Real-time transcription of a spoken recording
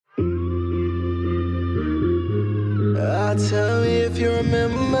Now tell me if you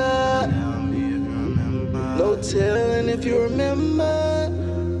remember. No telling if you remember.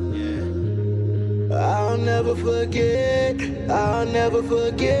 I'll never forget. I'll never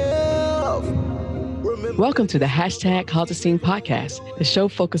forgive. Welcome to the hashtag Cause a Scene podcast. The show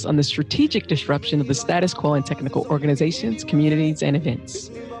focuses on the strategic disruption of the status quo in technical organizations, communities, and events.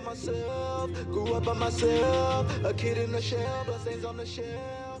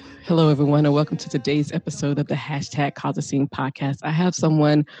 Hello, everyone, and welcome to today's episode of the hashtag Cause a Scene podcast. I have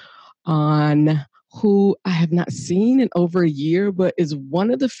someone on who I have not seen in over a year, but is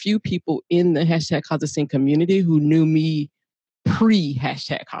one of the few people in the hashtag Cause a Scene community who knew me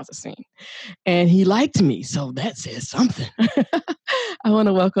pre-hashtag Cause a Scene. And he liked me, so that says something. I want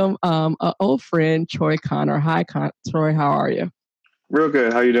to welcome an old friend, Troy Connor. Hi, Troy, how are you? Real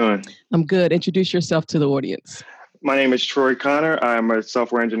good. How you doing? I'm good. Introduce yourself to the audience. My name is Troy Connor. I'm a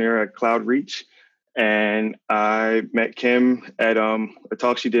software engineer at CloudReach, and I met Kim at a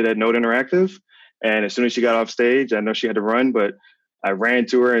talk she did at Node Interactive. And as soon as she got off stage, I know she had to run, but I ran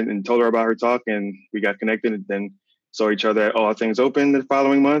to her and told her about her talk, and we got connected, and then saw each other at All Things Open the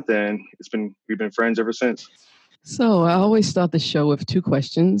following month, and we've been friends ever since. So I always start the show with two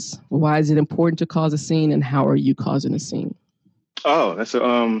questions. Why is it important to cause a scene, and how are you causing a scene? Oh, that's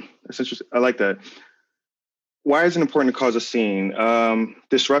interesting. I like that. Why is it important to cause a scene?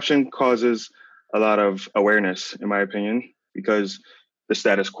 Disruption causes a lot of awareness, in my opinion, because the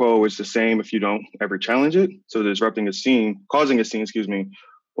status quo is the same if you don't ever challenge it. So causing a scene,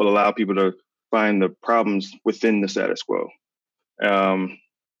 will allow people to find the problems within the status quo. And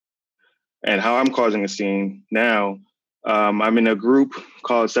how I'm causing a scene now, I'm in a group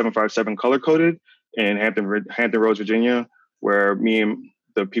called 757 Color Coded in Hampton Roads, Virginia, where me and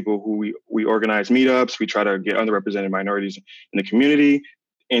the people who we organize meetups, we try to get underrepresented minorities in the community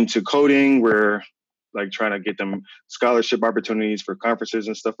into coding. We're like trying to get them scholarship opportunities for conferences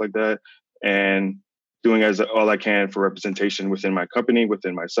and stuff like that, and doing all I can for representation within my company,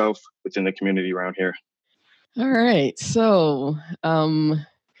 within myself, within the community around here. All right. So, I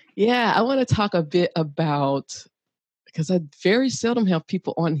want to talk a bit about, because I very seldom have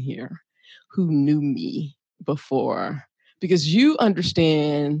people on here who knew me before, because you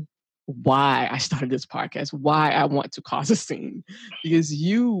understand why I started this podcast, why I want to cause a scene, because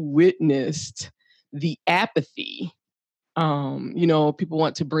you witnessed the apathy. People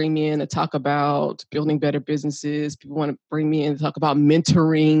want to bring me in to talk about building better businesses. People want to bring me in to talk about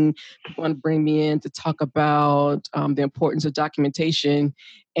mentoring. People want to bring me in to talk about the importance of documentation.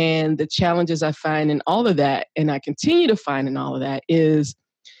 And the challenges I find in all of that, and I continue to find in all of that, is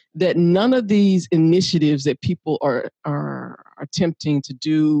that none of these initiatives that people are attempting to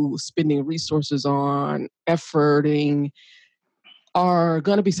do, spending resources on, efforting, are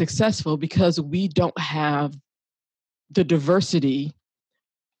going to be successful because we don't have the diversity,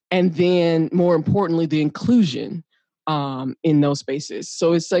 and then more importantly, the inclusion in those spaces.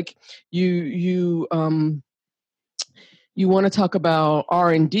 So it's like you want to talk about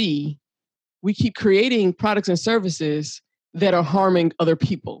R&D. We keep creating products and services that are harming other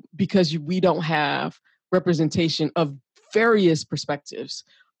people because we don't have representation of various perspectives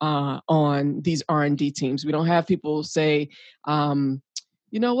on these R&D teams. We don't have people say, you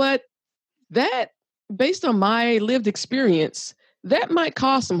know what, that based on my lived experience, that might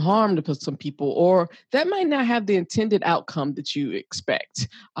cause some harm to some people, or that might not have the intended outcome that you expect.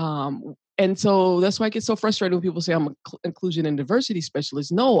 And so that's why I get so frustrated when people say I'm an inclusion and diversity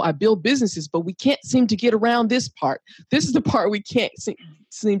specialist. No, I build businesses, but we can't seem to get around this part. This is the part we can't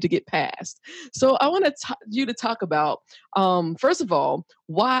seem to get past. So I want you to talk about, first of all,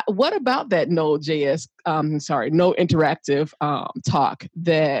 what about that Node Interactive talk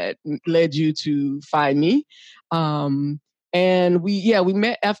that led you to find me? And we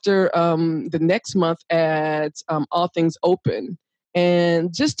met after the next month at All Things Open.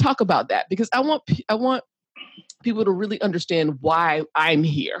 And just talk about that, because I want people to really understand why I'm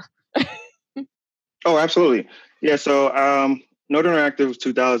here. Oh, absolutely. Yeah. So Node Interactive was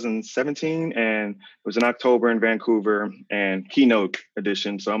 2017, and it was in October in Vancouver, and keynote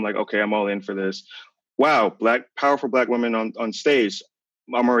edition. So I'm like, okay, I'm all in for this. Wow, powerful Black women on stage.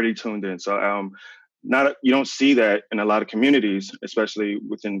 I'm already tuned in. So you don't see that in a lot of communities, especially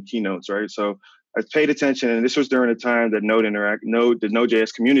within keynotes, right? So I paid attention, and this was during a time that the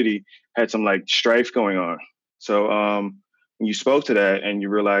Node.js community had some like strife going on. So when you spoke to that and you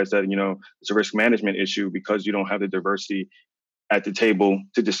realized that, it's a risk management issue because you don't have the diversity at the table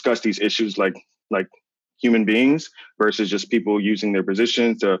to discuss these issues like human beings versus just people using their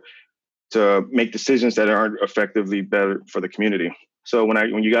positions to make decisions that aren't effectively better for the community. So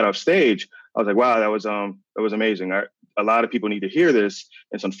when you got off stage, I was like, wow, that was amazing. a lot of people need to hear this.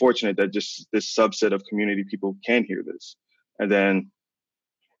 It's unfortunate that just this subset of community people can hear this. And then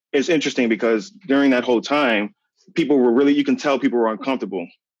it's interesting because during that whole time, people were really, you can tell people were uncomfortable,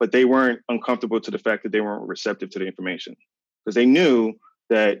 but they weren't uncomfortable to the fact that they weren't receptive to the information because they knew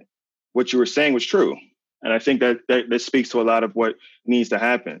that what you were saying was true. And I think that speaks to a lot of what needs to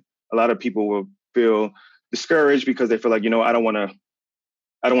happen. A lot of people will feel discouraged because they feel like, I don't want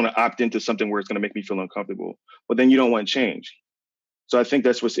to opt into something where it's going to make me feel uncomfortable, but then you don't want change. So I think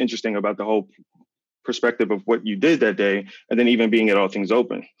that's what's interesting about the whole perspective of what you did that day, and then even being at All Things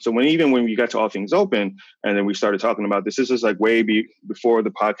Open. So when we got to All Things Open, and then we started talking about this is like way before the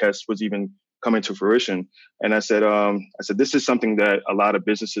podcast was even coming to fruition. And I said, this is something that a lot of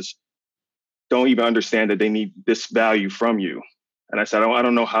businesses don't even understand that they need this value from you. And I said, I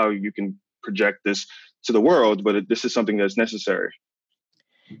don't know how you can project this to the world, but this is something that's necessary.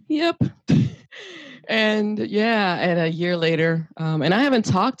 Yep. And a year later, and I haven't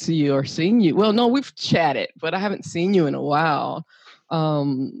talked to you or seen you. Well, no, we've chatted, but I haven't seen you in a while.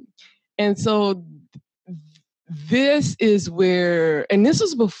 And so this is where, and this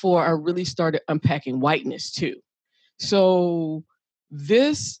was before I really started unpacking whiteness too. So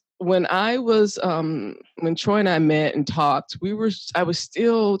when I was, when Troy and I met and talked, I was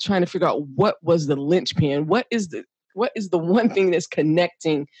still trying to figure out what was the linchpin. What is the one thing that's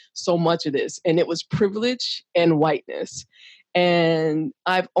connecting so much of this? And it was privilege and whiteness. And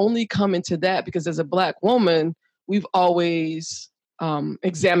I've only come into that because as a Black woman, we've always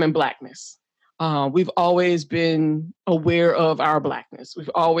examined Blackness. We've always been aware of our Blackness.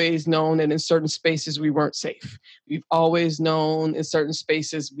 We've always known that in certain spaces we weren't safe. We've always known in certain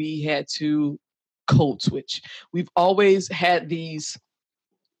spaces we had to code switch. We've always had these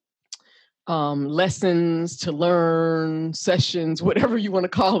lessons to learn, sessions, whatever you want to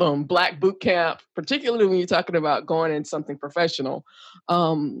call them, Black boot camp, particularly when you're talking about going in something professional.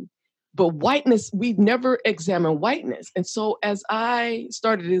 But whiteness, we've never examined whiteness. And so as I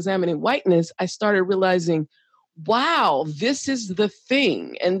started examining whiteness, I started realizing, wow, this is the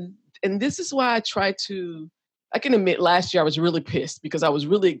thing. And this is why I can admit last year I was really pissed because I was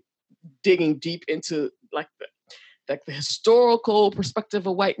really digging deep into like the historical perspective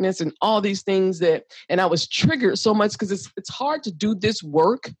of whiteness and all these things and I was triggered so much because it's hard to do this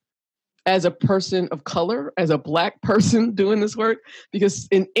work as a person of color, as a Black person doing this work, because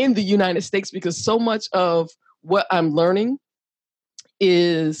in the United States, because so much of what I'm learning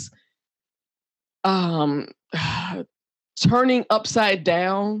is turning upside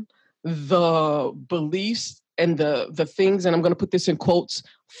down the beliefs and the things, and I'm going to put this in quotes,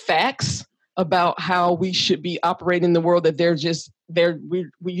 facts about how we should be operating in the world, that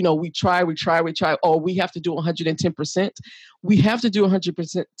we try. Oh, we have to do 110%. We have to do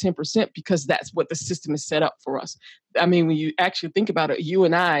 110% because that's what the system is set up for us. I mean, when you actually think about it, you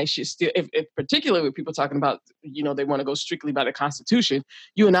and I should still, if particularly with people talking about, they want to go strictly by the Constitution,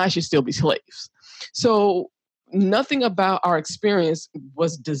 you and I should still be slaves. So nothing about our experience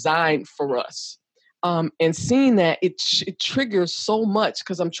was designed for us. And seeing that, it triggers so much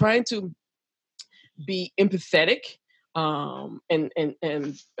because I'm trying to be empathetic and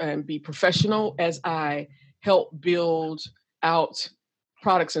be professional as I help build out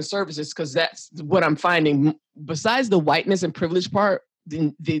products and services, because that's what I'm finding. Besides the whiteness and privilege part,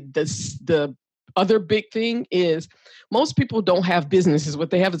 the other big thing is most people don't have businesses. What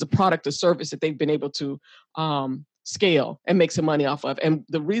they have is a product or service that they've been able to scale and make some money off of. And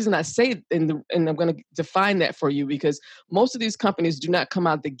the reason I say, and I'm going to define that for you, because most of these companies do not come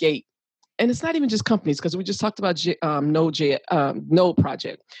out the gate. And it's not even just companies, because we just talked about Node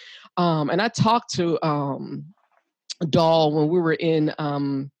Project. And I talked to Dahl when we were in,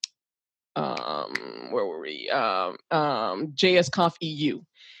 where were we? JSConf EU.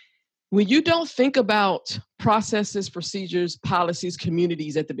 When you don't think about processes, procedures, policies,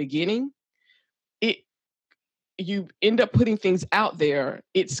 communities at the beginning, you end up putting things out there,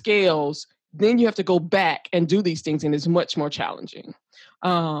 it scales, then you have to go back and do these things, and it's much more challenging.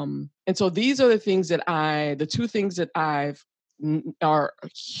 And so these are the things the two things that are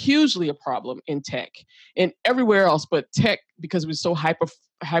hugely a problem in tech and everywhere else, but tech, because we're so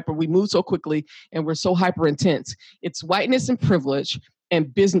hyper, we move so quickly and we're so hyper intense. It's whiteness and privilege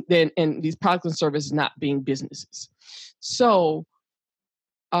and business, and these products and services not being businesses. So,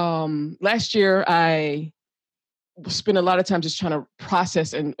 last year I spent a lot of time just trying to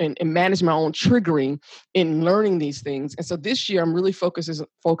process and manage my own triggering in learning these things. And so this year I'm really focused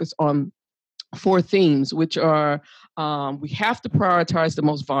on 4 themes, which are we have to prioritize the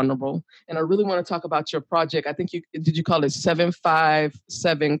most vulnerable. And I really want to talk about your project. I think did you call it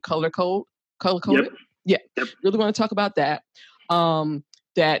 757 color code? Yep. Yeah, Yep. really want to talk about that.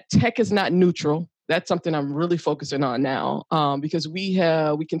 That tech is not neutral. That's something I'm really focusing on now, because we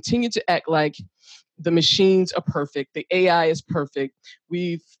continue to act like the machines are perfect, the AI is perfect.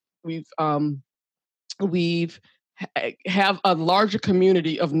 We've we've have a larger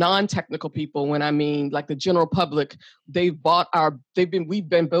community of non-technical people. When I mean like the general public, we've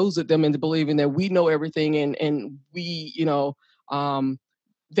bamboozled them into believing that we know everything, and we,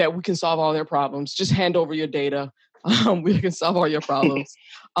 that we can solve all their problems. Just hand over your data. We can solve all your problems.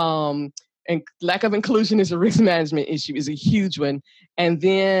 And lack of inclusion is a risk management issue, is a huge one. And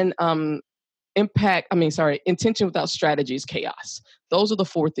then intention without strategy is chaos. Those are the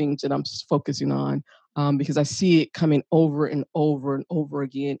four things that I'm focusing on, because I see it coming over and over and over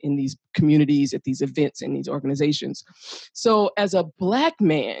again in these communities, at these events, and these organizations. So as a Black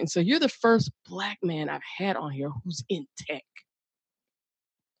man, so you're the first Black man I've had on here who's in tech.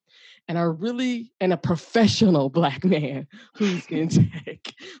 And a professional Black man who's in tech.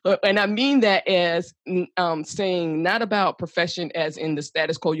 And I mean that as saying not about profession as in the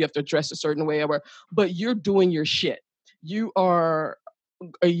status quo, you have to dress a certain way, but you're doing your shit. You are,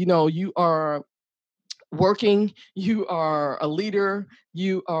 you are working, you are a leader,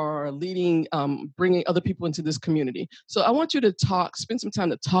 you are leading, bringing other people into this community. So I want you to spend some time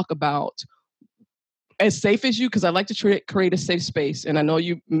to talk about as safe as you, because I like to create a safe space. And I know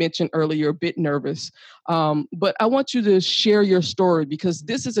you mentioned earlier you're a bit nervous, but I want you to share your story, because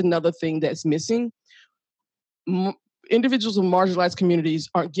this is another thing that's missing. Individuals in marginalized communities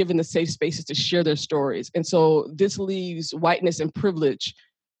aren't given the safe spaces to share their stories. And so this leaves whiteness and privilege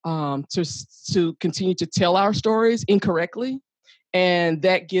to continue to tell our stories incorrectly. And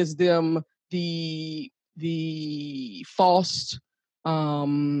that gives them the false, I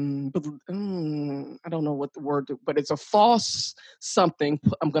don't know what the word, but it's a false something.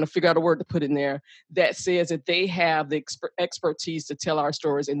 I'm going to figure out a word to put in there that says that they have the expertise to tell our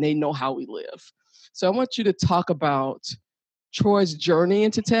stories and they know how we live. So I want you to talk about Troy's journey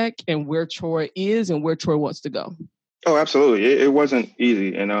into tech and where Troy is and where Troy wants to go. Oh, absolutely. It wasn't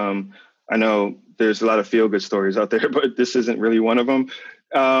easy. And I know there's a lot of feel-good stories out there, but this isn't really one of them.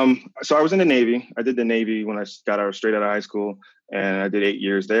 So I was in the Navy. I did the Navy when I got straight out of high school, and I did 8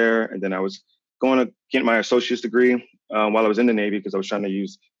 years there. And then I was going to get my associate's degree while I was in the Navy, because I was trying to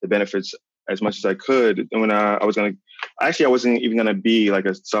use the benefits as much as I could. And when I wasn't even going to be like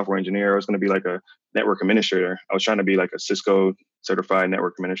a software engineer. I was going to be like a network administrator. I was trying to be like a Cisco certified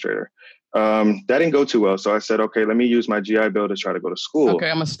network administrator. That didn't go too well. So I said, okay, let me use my GI Bill to try to go to school. Okay,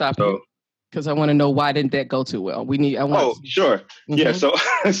 I'm going to stop you, because I want to know why didn't that go too well. Sure. Mm-hmm. Yeah.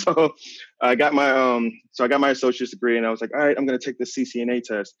 So I got my associate's degree, and I was like, all right, I'm going to take the CCNA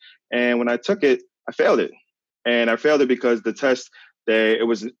test. And when I took it, I failed it. And I failed it because the test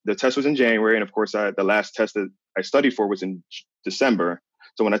was in January. And of course, the last test that I studied for was in December.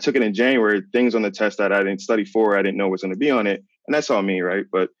 So when I took it in January, things on the test that I didn't study for, I didn't know was going to be on it. And that's all me, right?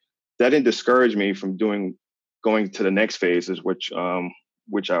 But that didn't discourage me from going to the next phases, which I'll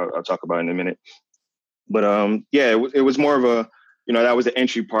talk about in a minute. But it was more of a, that was the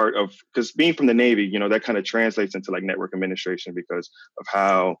entry part of, because being from the Navy, that kind of translates into like network administration because of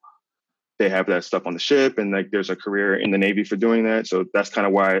how they have that stuff on the ship, and like there's a career in the Navy for doing that. So that's kind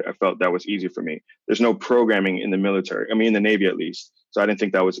of why I felt that was easy for me. There's no programming in the military. I mean, in the Navy at least. So I didn't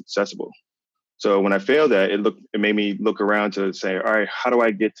think that was accessible. So when I failed that, it made me look around to say, all right, how do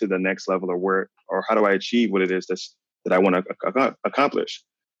I get to the next level, or how do I achieve what it is that I want to accomplish?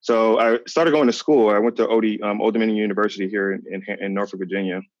 So I started going to school. I went to Old Dominion University here in Norfolk,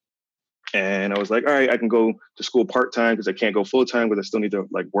 Virginia. And I was like, all right, I can go to school part-time because I can't go full-time because I still need to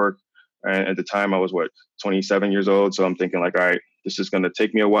like work. And at the time I was 27 years old. So I'm thinking like, all right, this is going to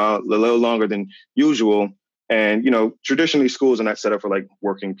take me a little longer than usual. And, traditionally schools are not set up for like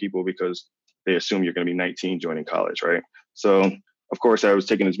working people because they assume you're going to be 19 joining college, right? So of course I was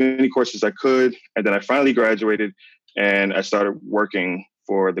taking as many courses as I could. And then I finally graduated and I started working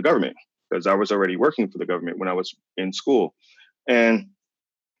for the government because I was already working for the government when I was in school. And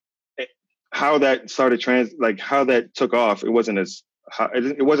how that started how that took off, it wasn't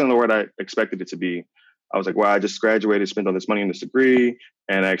what I expected it to be. I was like, wow, I just graduated, spent all this money on this degree,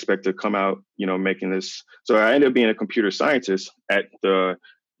 and I expect to come out, making this. So I ended up being a computer scientist at the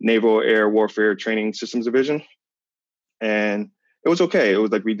Naval Air Warfare Training Systems Division. And it was okay. It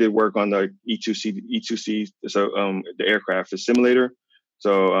was like we did work on the E2C, so the aircraft, the simulator.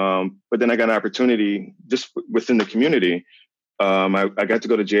 So, but then I got an opportunity just within the community. I got to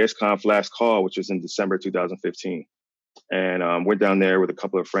go to JSConf last call, which was in December 2015. And went down there with a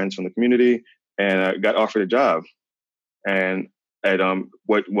couple of friends from the community, and I got offered a job. And at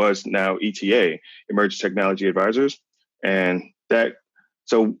what was now ETA, Emerging Technology Advisors. And that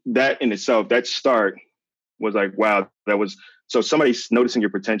in itself, that start was like, wow, that was, so somebody's noticing your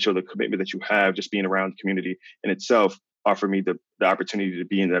potential, the commitment that you have, just being around the community in itself offered me the opportunity to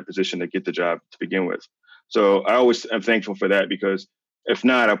be in that position to get the job to begin with. So I always am thankful for that, because if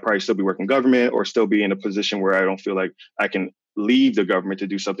not, I'll probably still be working government or still be in a position where I don't feel like I can leave the government to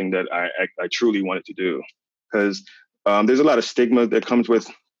do something that I truly wanted to do. Because there's a lot of stigma that comes with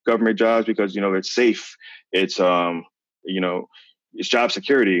government jobs because, it's safe. It's, it's job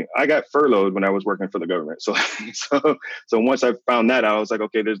security. I got furloughed when I was working for the government. So once I found that out, I was like,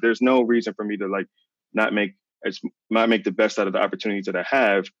 okay, there's no reason for me to like not make the best out of the opportunities that I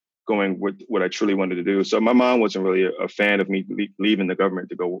have going with what I truly wanted to do. So my mom wasn't really a fan of me leaving the government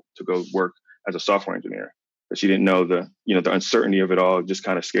to go work as a software engineer. But she didn't know the uncertainty of it all just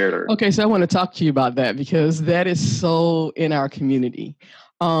kind of scared her. Okay, so I want to talk to you about that because that is so in our community.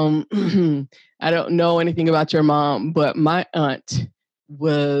 I don't know anything about your mom, but my aunt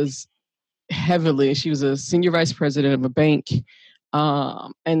was she was a senior vice president of a bank.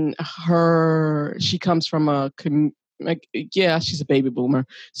 And she comes from she's a baby boomer.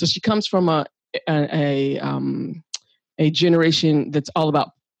 So she comes from a generation that's all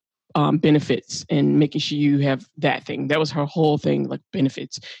about benefits and making sure you have that thing. That was her whole thing, like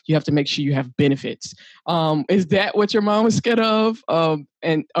benefits. You have to make sure you have benefits. Is that what your mom was scared of?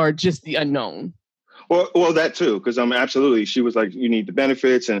 Or just the unknown? Well, that too, because absolutely, she was like, you need the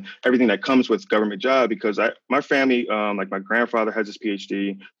benefits and everything that comes with government job. Because my family, like my grandfather has his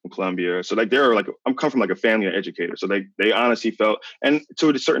PhD from Columbia, so like I'm come from like a family of educators, so they honestly felt, and to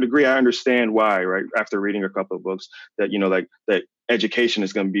a certain degree, I understand why, right? After reading a couple of books, that like that education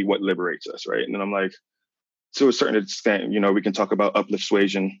is going to be what liberates us, right? And then I'm like, to a certain extent, we can talk about uplift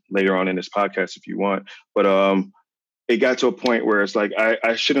suasion later on in this podcast if you want, but it got to a point where it's like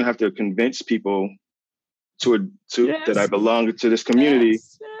I shouldn't have to convince people yes. that I belong to this community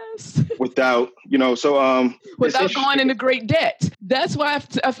yes. without going into great debt. That's why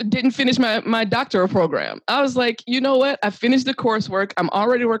I didn't finish my doctoral program. I was like, you know what? I finished the coursework. I'm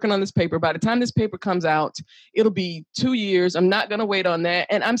already working on this paper. By the time this paper comes out, it'll be 2 years. I'm not going to wait on that.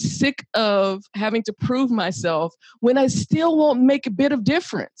 And I'm sick of having to prove myself when I still won't make a bit of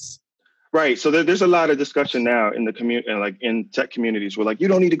difference. Right. So there's a lot of discussion now in the community, like in tech communities, where like, you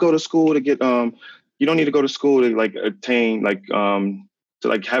don't need to go to school to get, you don't need to go to school to like attain like to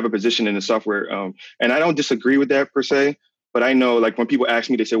like have a position in the software. And I don't disagree with that per se, but I know like when people ask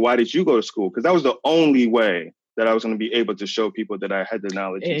me, they say, why did you go to school? Because that was the only way that I was going to be able to show people that I had the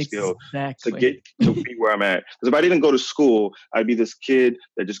knowledge and skill to get to be where I'm at. Because if I didn't go to school, I'd be this kid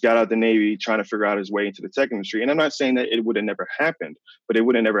that just got out the Navy trying to figure out his way into the tech industry. And I'm not saying that it would have never happened, but it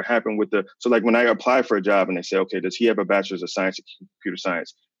would have never happened so like when I apply for a job and they say, okay, does he have a bachelor's of science in computer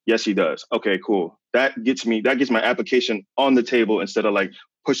science? Yes, he does. Okay, cool. That gets my application on the table instead of like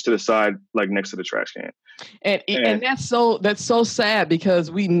pushed to the side, like next to the trash can. And that's so sad because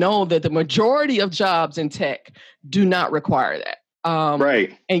we know that the majority of jobs in tech do not require that.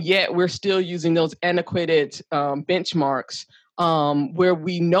 Right. And yet we're still using those antiquated benchmarks where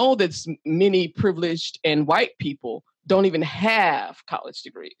we know that many privileged and white people don't even have college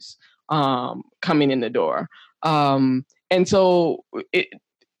degrees coming in the door. And so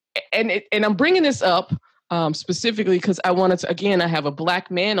and I'm bringing this up specifically because I wanted to, again, I have a Black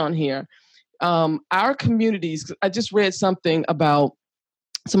man on here. Our communities, I just read something about,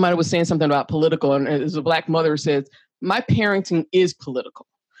 somebody was saying something about political, and there's a Black mother who says, my parenting is political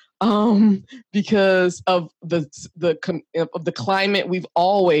because of the climate we've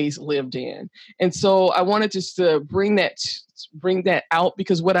always lived in. And so I wanted just to bring that out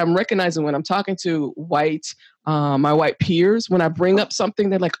because what I'm recognizing when I'm talking to my white peers, when I bring up something,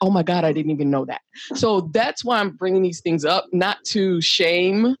 they're like, oh my God, I didn't even know that. So that's why I'm bringing these things up, not to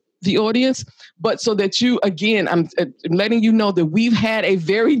shame the audience, but so that you, again, I'm letting you know that we've had a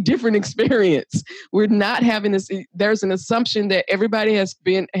very different experience. We're not having this, there's an assumption that everybody has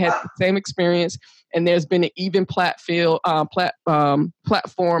the same experience and there's been an even platform.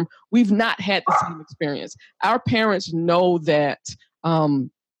 We've not had the same experience. Our parents know that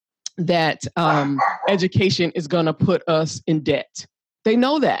education is going to put us in debt. They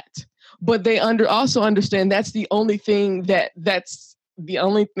know that, but they also understand that's the only thing that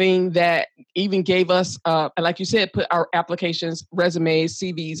even gave us, like you said, put our applications, resumes,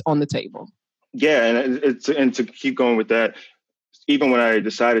 CVs on the table. Yeah, and to keep going with that, even when I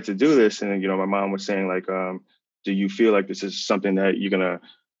decided to do this, and my mom was saying like, do you feel like this is something that you're gonna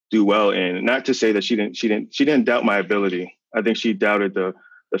do well in? Not to say that she didn't doubt my ability. I think she doubted the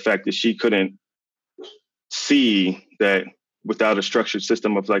fact that she couldn't see that without a structured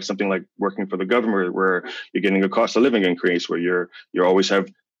system of like something like working for the government, where you're getting a cost of living increase, where you always have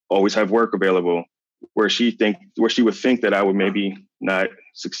work available, where she would think that I would maybe not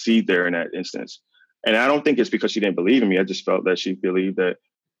succeed there in that instance. And I don't think it's because she didn't believe in me. I just felt that she believed that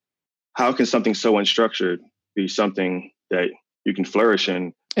how can something so unstructured be something that you can flourish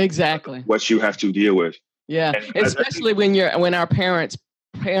in? Exactly. What you have to deal with. Yeah, and especially when our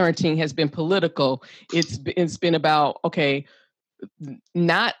parenting has been political. It's been about, okay,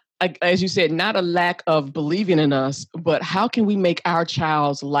 not, as you said, not a lack of believing in us, but how can we make our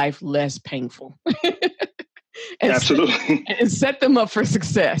child's life less painful? And absolutely. Set them up for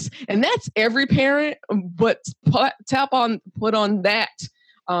success. And that's every parent, but put on that,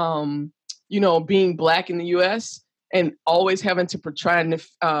 being Black in the U.S. and always having to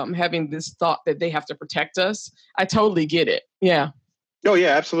having this thought that they have to protect us. I totally get it. Yeah. Oh yeah,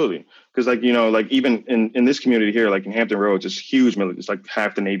 absolutely. Because even in this community here, like in Hampton Roads, it's huge military. It's like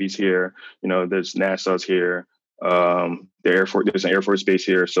half the Navy's here. There's NASA's here. There's an Air Force base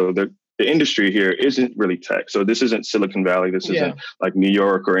here. So the industry here isn't really tech. So this isn't Silicon Valley. This isn't like New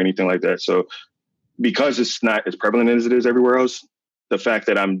York or anything like that. So because it's not as prevalent as it is everywhere else, the fact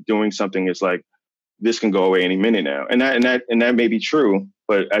that I'm doing something is like, this can go away any minute now. And that may be true,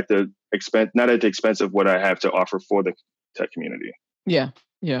 but not at the expense of what I have to offer for the tech community. Yeah.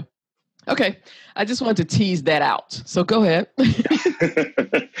 Yeah. Okay. I just wanted to tease that out. So go ahead.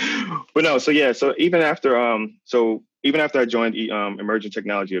 But no, so even after I joined Emerging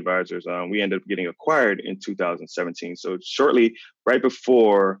Technology Advisors, we ended up getting acquired in 2017. So shortly, right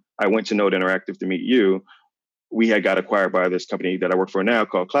before I went to Node Interactive to meet you, we had got acquired by this company that I work for now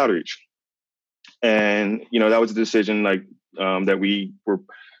called CloudReach. And, that was a decision that we were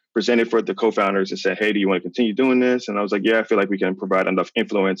presented for the co-founders and said, hey, do you want to continue doing this? And I was like, yeah, I feel like we can provide enough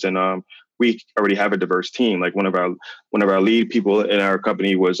influence. And we already have a diverse team. Like one of our lead people in our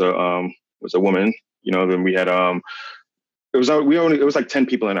company was a woman. Then we had it was like 10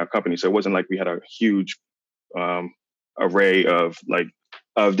 people in our company. So it wasn't like we had a huge array of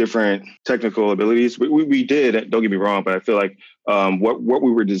different technical abilities. We did, don't get me wrong, but I feel like what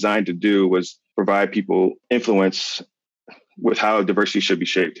we were designed to do was provide people influence with how diversity should be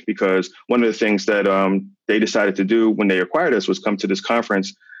shaped. Because one of the things that they decided to do when they acquired us was come to this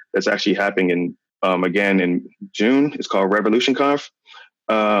conference that's actually happening again in June. It's called Revolution Conf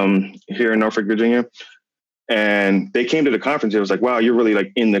here in Norfolk, Virginia. And they came to the conference. It was like, wow, you're really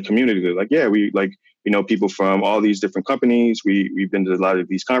like in the community. They're like, yeah, we know people from all these different companies. We've been to a lot of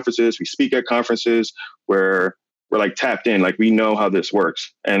these conferences. We speak at conferences where we're like tapped in, like we know how this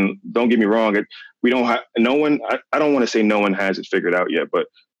works. And don't get me wrong, we don't have no one. I don't want to say no one has it figured out yet, but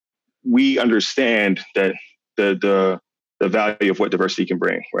we understand that the value of what diversity can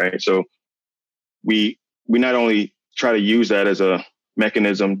bring, right? So we not only try to use that as a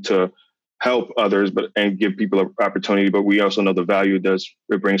mechanism to help others, and give people an opportunity, but we also know the value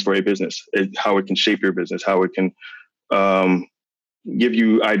it brings for a business, how it can shape your business, how it can give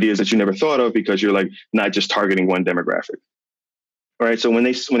you ideas that you never thought of because you're like not just targeting one demographic. All right. So when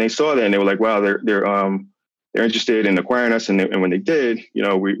they saw that and they were like, wow, they're interested in acquiring us, and when they did,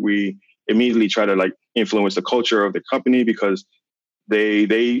 we immediately try to like influence the culture of the company, because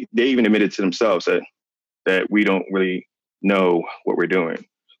they even admitted to themselves that we don't really know what we're doing.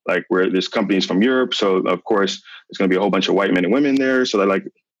 Like there's companies from Europe, so of course there's going to be a whole bunch of white men and women there. So they're like,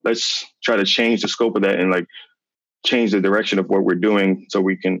 let's try to change the scope of that and like change the direction of what we're doing, so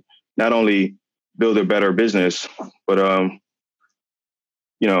we can not only build a better business, but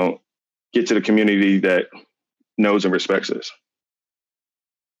get to the community that knows and respects us.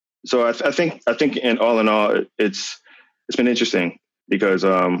 So I think in all, it's been interesting, because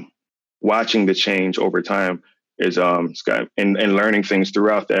watching the change over time is and learning things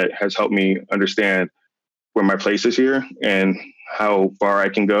throughout that has helped me understand where my place is here and how far I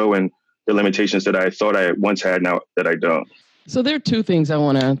can go, and the limitations that I thought I once had now that I don't. So there are two things I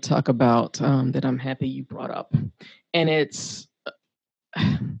want to talk about that I'm happy you brought up. And it's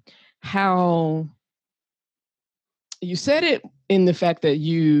how you said it in the fact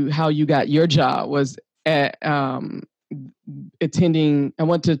that how you got your job was at attending. I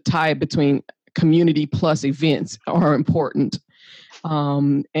want to tie it between community plus events are important,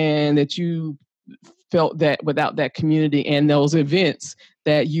 and that you felt that without that community and those events,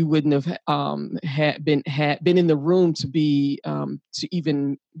 that you wouldn't have had been in the room to be to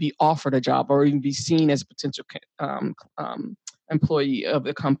even be offered a job or even be seen as a potential employee of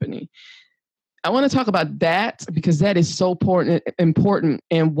the company. I want to talk about that because that is so important,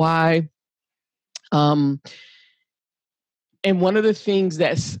 and why. And one of the things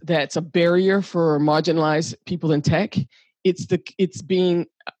that's a barrier for marginalized people in tech it's being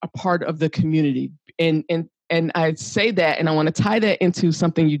a part of the community. And I say that, and I want to tie that into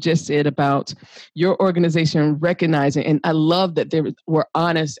something you just said about your organization recognizing, and I love that they were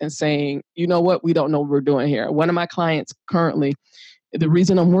honest and saying, you know what, we don't know what we're doing here. One of my clients currently, the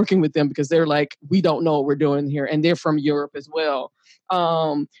reason I'm working with them, because they're like, we don't know what we're doing here, and they're from Europe as well.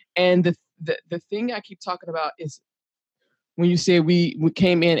 And the thing I keep talking about is when you say we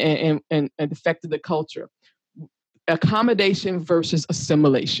came in and affected the culture, accommodation versus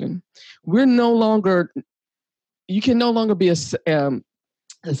assimilation. We're no longer, you can no longer be a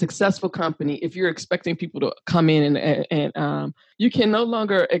successful company if you're expecting people to come in and you can no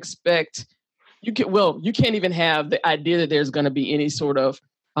longer expect, you can't even have the idea that there's going to be any sort of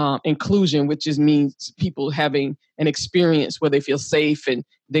inclusion, which just means people having an experience where they feel safe and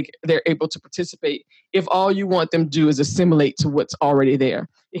they're able to participate, if all you want them to do is assimilate to what's already there.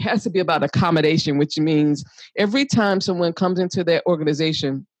 It has to be about accommodation, which means every time someone comes into that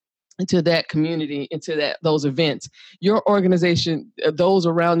organization, into that community, into those events, your organization, those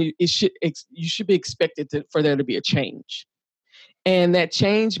around you, you should be expected for there to be a change. And that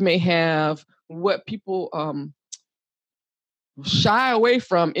change may have what people shy away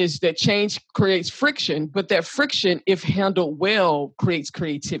from is that change creates friction, but that friction, if handled well, creates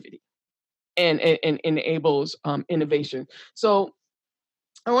creativity and enables innovation. So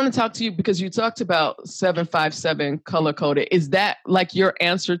I want to talk to you because you talked about 757 color coded. Is that like your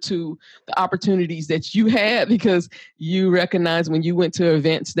answer to the opportunities that you had? Because you recognize when you went to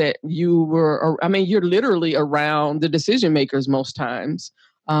events that you were, you're literally around the decision makers most times.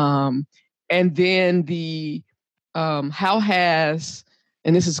 And then how has,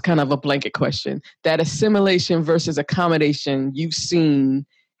 and this is kind of a blanket question, that assimilation versus accommodation you've seen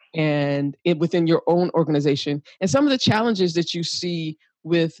and within your own organization, and some of the challenges that you see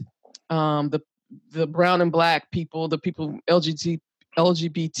with the brown and black people, the people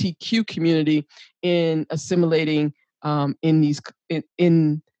LGBTQ community in assimilating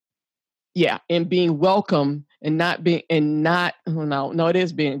in being welcome and not being it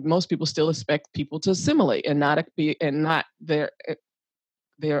is being, most people still expect people to assimilate and not their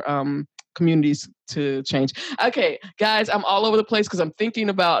communities to change. Okay, guys, I'm all over the place because I'm thinking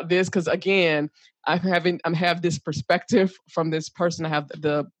about this because again, I have this perspective from this person. I have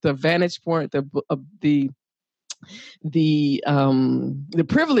the vantage point, the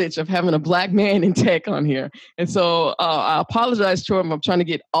privilege of having a black man in tech on here. And so I apologize, Troy, I'm trying to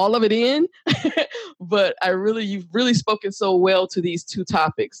get all of it in, but you've really spoken so well to these two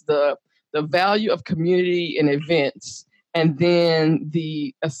topics, the value of community and events, and then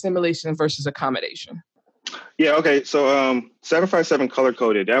the assimilation versus accommodation. Yeah, okay. So 757 Color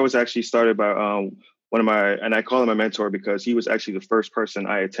Coded, that was actually started by one of my, and I call him a mentor because he was actually the first person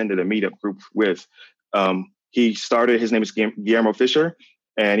I attended a meetup group with. He started, his name is Guillermo Fisher,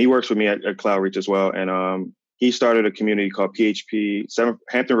 and he works with me at CloudReach as well. And he started a community called PHP,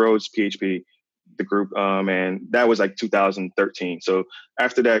 Hampton Roads PHP, the group. And that was like 2013. So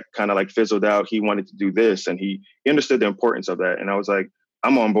after that kind of like fizzled out, he wanted to do this and he understood the importance of that. And I was like,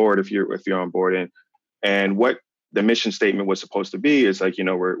 I'm on board if you're on board. And what the mission statement was supposed to be is like,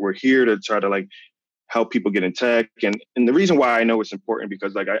 we're here to try to like help people get in tech. And the reason why I know it's important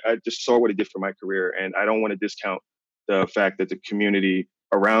because like I just saw what it did for my career, and I don't want to discount the fact that the community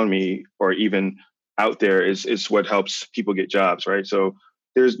around me or even out there is what helps people get jobs, right? So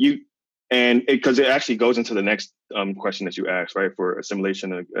there's because it actually goes into the next question that you asked, right? For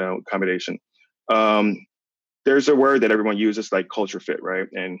assimilation and accommodation. There's a word that everyone uses like culture fit, right?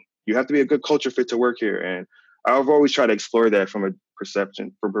 And you have to be a good culture fit to work here. And I've always tried to explore that from a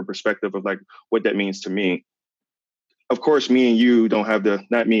perspective of like what that means to me. Of course, me and you don't have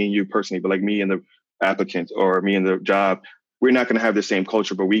not me and you personally, but like me and the applicant or me and the job, we're not going to have the same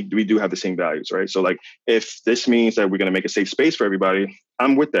culture, but we do have the same values, right? So like, if this means that we're going to make a safe space for everybody,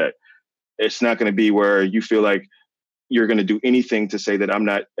 I'm with that. It's not going to be where you feel like you're going to do anything to say that I'm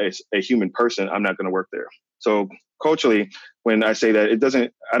not a human person. I'm not going to work there. So culturally, when I say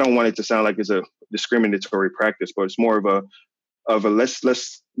that, I don't want it to sound like it's a discriminatory practice, but it's more of a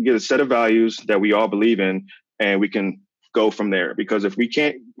let's get a set of values that we all believe in, and we can go from there. Because if we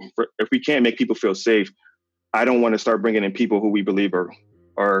can't make people feel safe, I don't want to start bringing in people who we believe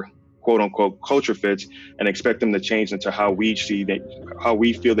are quote unquote culture fits and expect them to change into how we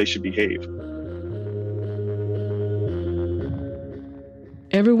feel they should behave.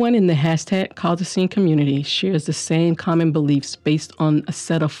 Everyone in the hashtag Call the Scene community shares the same common beliefs based on a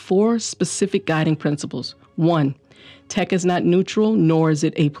set of 4 specific guiding principles. 1, tech is not neutral, nor is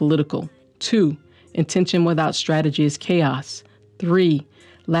it apolitical. 2, intention without strategy is chaos. 3,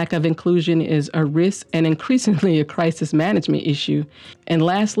 Lack of inclusion is a risk and increasingly a crisis management issue. And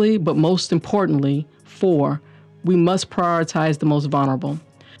lastly, but most importantly, 4, we must prioritize the most vulnerable.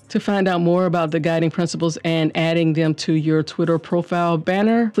 To find out more about the guiding principles and adding them to your Twitter profile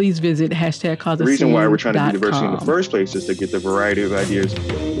banner, please visit #CauseAScene.com. The reason why we're trying to do diversity in the first place is to get the variety of ideas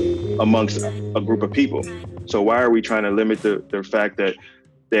amongst a group of people. So why are we trying to limit the fact that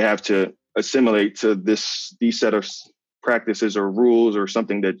they have to assimilate to these set of practices or rules or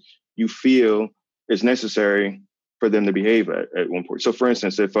something that you feel is necessary for them to behave at one point? So for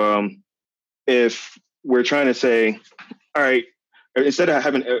instance, if we're trying to say, all right, instead of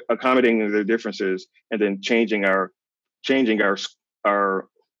having accommodating their differences and then changing our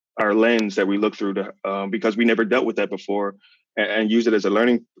lens that we look through to, because we never dealt with that before, and use it as a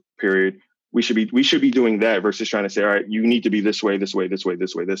learning period, we should be doing that versus trying to say, all right, you need to be this way, this way, this way,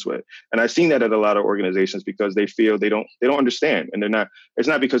 this way, this way. And I've seen that at a lot of organizations because they feel they don't understand, and it's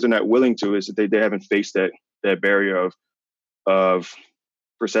not because they're not willing to, it's that they haven't faced that barrier of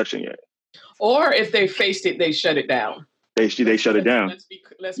perception yet. Or if they faced it, they shut it down. They shut it down.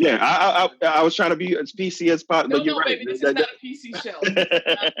 Let's be I was trying to be as PC as possible. No, right. Baby, this is not a PC show.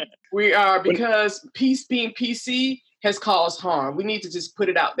 We are, because being PC has caused harm. We need to just put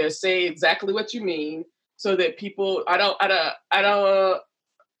it out there, say exactly what you mean, so that people. I don't.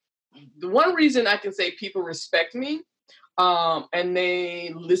 The one reason I can say people respect me, and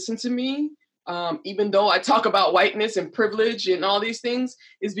they listen to me, even though I talk about whiteness and privilege and all these things,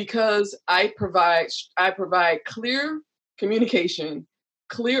 is because I provide clear communication,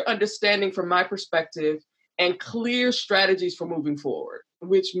 clear understanding from my perspective, and clear strategies for moving forward,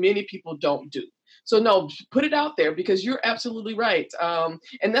 which many people don't do. So no, put it out there, because you're absolutely right.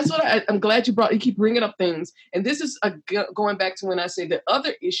 And that's what I'm glad you keep bringing up things. And this is going back to when I say the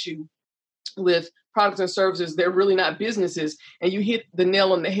other issue with products and services, they're really not businesses. And you hit the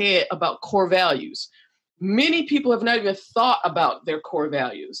nail on the head about core values. Many people have not even thought about their core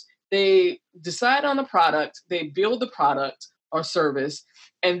values. They decide on a product, they build the product or service,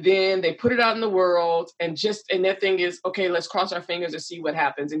 and then they put it out in the world, and their thing is, okay, let's cross our fingers and see what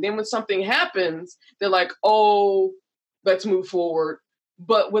happens. And then when something happens, they're like, oh, let's move forward.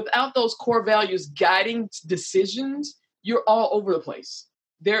 But without those core values guiding decisions, you're all over the place.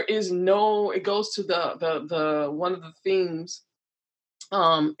 There is it goes to the one of the themes,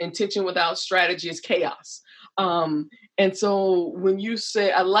 intention without strategy is chaos. And so when you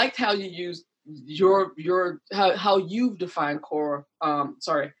say, I liked how you used how you've defined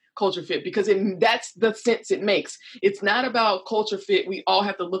culture fit, because that's the sense it makes. It's not about culture fit. We all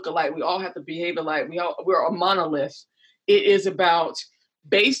have to look alike. We all have to behave alike. We're a monolith. It is about,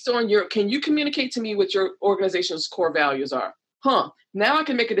 based on can you communicate to me what your organization's core values are? Now I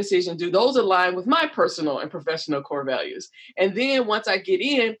can make a decision. Do those align with my personal and professional core values? And then once I get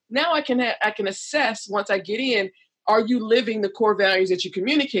in, now I can assess, once I get in, are you living the core values that you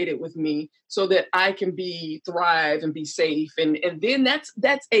communicated with me, so that I can thrive and be safe? And then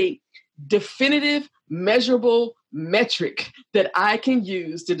that's a definitive, measurable metric that I can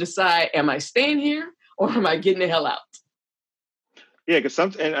use to decide, am I staying here or am I getting the hell out? Yeah,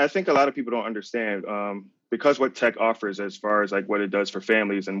 and I think a lot of people don't understand, because what tech offers as far as like what it does for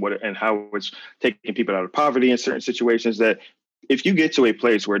families and how it's taking people out of poverty in certain situations, that if you get to a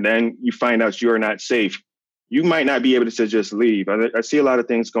place where then you find out you're not safe, you might not be able to just leave. I see a lot of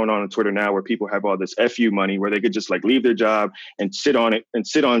things going on Twitter now where people have all this FU money where they could just like leave their job and sit on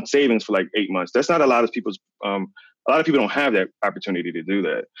savings for like 8 months. That's not a lot of people's, a lot of people don't have that opportunity to do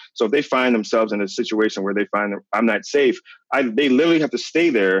that. So if they find themselves in a situation where they find that I'm not safe, they literally have to stay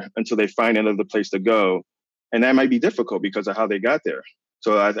there until they find another place to go. And that might be difficult because of how they got there.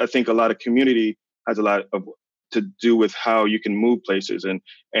 So I think a lot of community has a lot to do with how you can move places and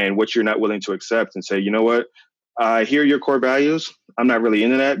what you're not willing to accept, and say, you know what, I hear your core values. I'm not really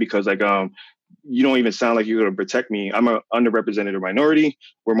into that because you don't even sound like you're going to protect me. I'm an underrepresented minority.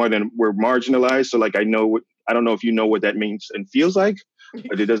 We're marginalized. So like, I don't know if you know what that means and feels like,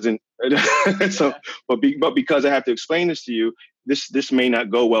 but it doesn't. So, but because I have to explain this to you, this may not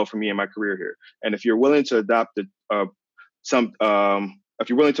go well for me in my career here. And if you're willing to adopt some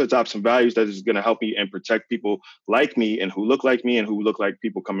values that is going to help me and protect people like me and who look like me and who look like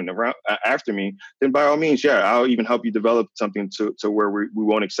people coming around after me, then by all means, yeah, I'll even help you develop something to where we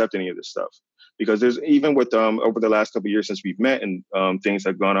won't accept any of this stuff. Because there's, even with over the last couple of years since we've met, and things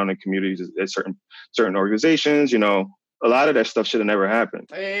have gone on in communities at certain organizations, a lot of that stuff should have never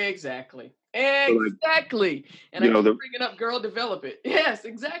happened. Exactly. And I keep bringing up girl, develop it. Yes,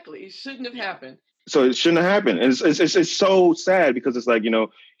 exactly. It shouldn't have happened. So it shouldn't have happened. And it's so sad because it's like,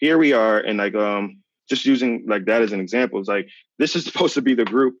 here we are, and like, just using like that as an example, it's like, this is supposed to be the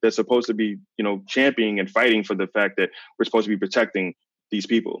group that's supposed to be, championing and fighting for the fact that we're supposed to be protecting these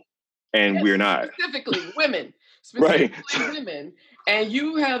people, and we're not. Specifically women. Right. Women. And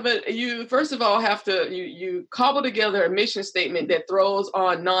you first of all have to, you cobble together a mission statement that throws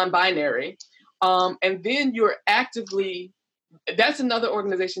on non-binary. And then you're actively, that's another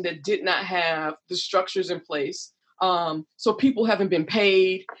organization that did not have the structures in place. So people haven't been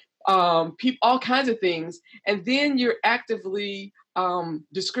paid, all kinds of things. And then you're actively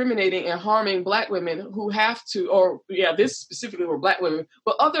discriminating and harming Black women who have to, this specifically were Black women,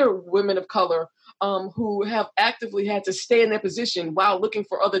 but other women of color who have actively had to stay in their position while looking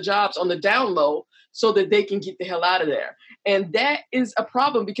for other jobs on the down low so that they can get the hell out of there. And that is a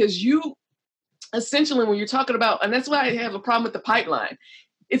problem, because you essentially, when you're talking about, and that's why I have a problem with the pipeline.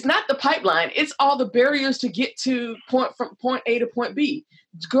 It's not the pipeline, it's all the barriers to get to from point A to point B.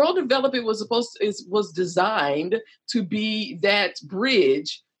 Girl development was designed to be that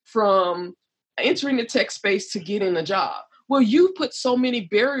bridge from entering the tech space to getting a job. Well, you put so many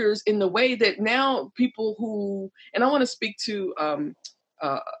barriers in the way that now people who, and I want to speak to,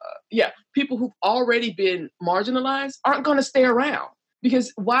 people who've already been marginalized aren't going to stay around.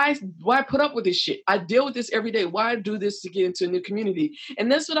 Because why put up with this shit? I deal with this every day. Why do this to get into a new community? And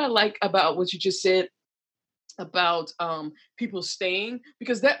that's what I like about what you just said about people staying,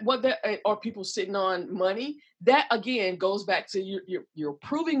 because or people sitting on money. That again goes back to you're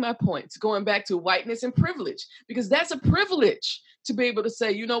proving my points, going back to whiteness and privilege, because that's a privilege to be able to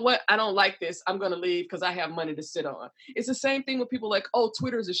say, you know what, I don't like this, I'm going to leave because I have money to sit on. It's the same thing with people like, oh,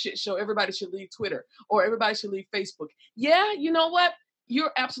 Twitter is a shit show, everybody should leave Twitter, or everybody should leave Facebook. Yeah, you know what?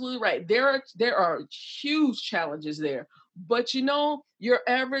 You're absolutely right. There are huge challenges there. But your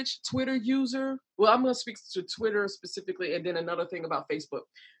average Twitter user, well, I'm going to speak to Twitter specifically, and then another thing about Facebook.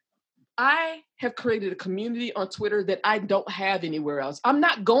 I have created a community on Twitter that I don't have anywhere else. I'm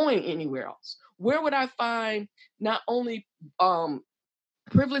not going anywhere else. Where would I find not only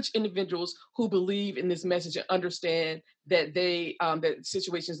privileged individuals who believe in this message and understand that that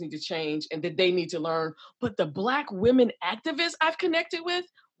situations need to change and that they need to learn, but the Black women activists I've connected with,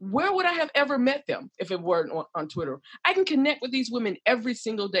 where would I have ever met them if it weren't on Twitter? I can connect with these women every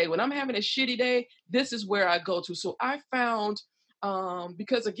single day. When I'm having a shitty day, this is where I go to. So I found,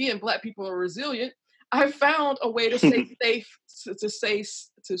 because again, Black people are resilient, I found a way to stay safe,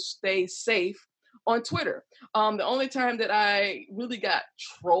 to stay safe on Twitter. The only time that I really got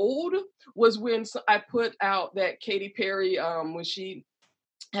trolled was when I put out that Katy Perry, when she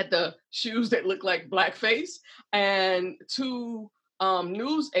had the shoes that looked like blackface, and two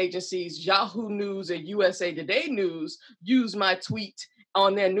news agencies, Yahoo News and USA Today News, used my tweet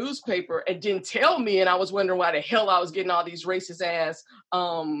on their newspaper and didn't tell me, and I was wondering why the hell I was getting all these racist ass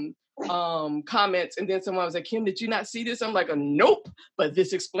comments. And then someone was like, Kim, did you not see this? I'm like, nope, but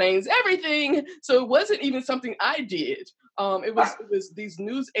this explains everything. So it wasn't even something I did. It was these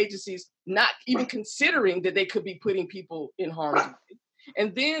news agencies not even considering that they could be putting people in harm's way.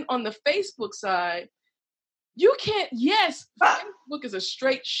 And then on the Facebook side, you can't, yes, Facebook is a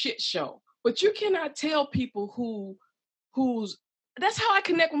straight shit show, but you cannot tell people that's how I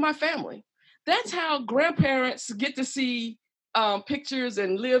connect with my family. That's how grandparents get to see pictures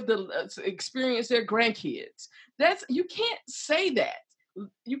and experience their grandkids. You can't say that.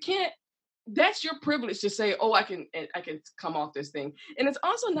 You can't, that's your privilege to say, oh, I can come off this thing. And it's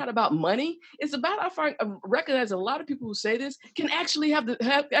also not about money. It's about, I recognize a lot of people who say this can actually have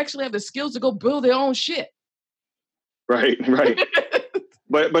the skills to go build their own shit. Right.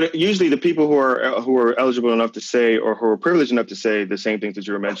 But usually the people who are eligible enough to say, or who are privileged enough to say the same things that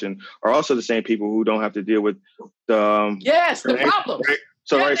you were mentioned, are also the same people who don't have to deal with the the problems. Right?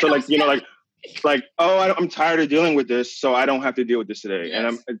 So yeah, right, so like oh, I'm tired of dealing with this, so I don't have to deal with this today,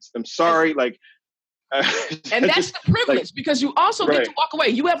 yes. And I'm sorry, like. And that's the privilege, because you also get to walk away.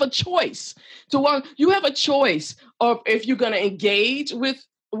 You have a choice You have a choice of if you're going to engage with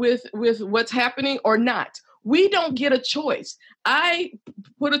what's happening or not. We don't get a choice. I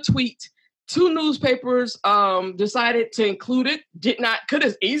put a tweet, 2 newspapers decided to include it, could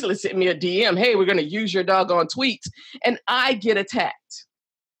have easily sent me a DM, hey, we're going to use your doggone tweets, and I get attacked.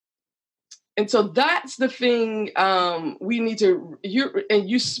 And so that's the thing we need to, you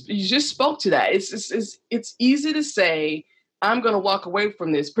just spoke to that. It's easy to say, I'm going to walk away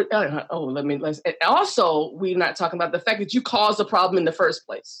from this. And also, we're not talking about the fact that you caused the problem in the first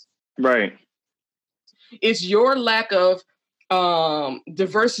place. Right. It's your lack of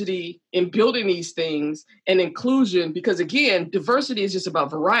diversity in building these things and inclusion, because again, diversity is just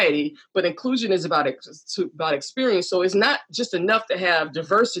about variety, but inclusion is about experience. So it's not just enough to have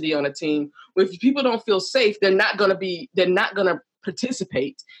diversity on a team. If people don't feel safe, they're not going to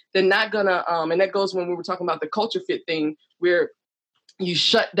participate. They're not going to, and that goes when we were talking about the culture fit thing, where you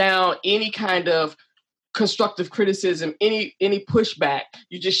shut down any kind of constructive criticism, any pushback.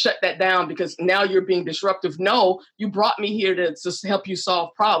 You just shut that down because now you're being disruptive. No, you brought me here to help you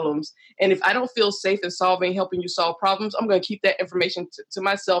solve problems. And if I don't feel safe in helping you solve problems, I'm going to keep that information to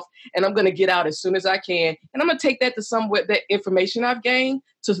myself, and I'm going to get out as soon as I can. And I'm going to take that that information I've gained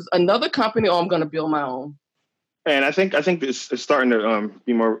to another company, or I'm going to build my own. And I think it's starting to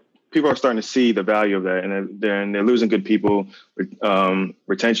be more. People are starting to see the value of that, and they're losing good people.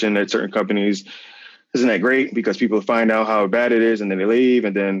 Retention at certain companies isn't that great because people find out how bad it is and then they leave,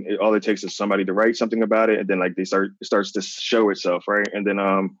 and then all it takes is somebody to write something about it, and then like it starts to show itself, right? And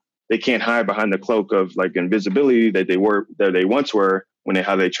then they can't hide behind the cloak of like invisibility that they once were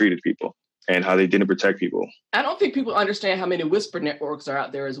how they treated people and how they didn't protect people. I don't think people understand how many whisper networks are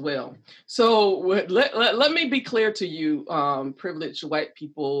out there as well. So let me be clear to you, privileged white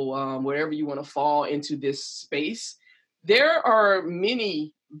people, wherever you want to fall into this space, there are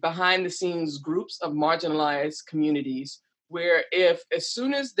many behind the scenes groups of marginalized communities where as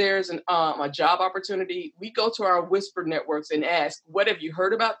soon as there's a job opportunity, we go to our whisper networks and ask, what have you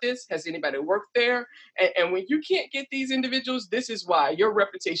heard about this? Has anybody worked there? And when you can't get these individuals, this is why your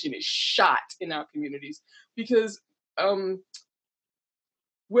reputation is shot in our communities. Because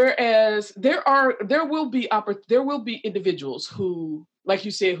whereas there will be individuals who, like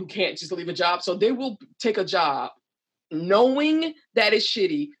you said, who can't just leave a job. So they will take a job knowing that it's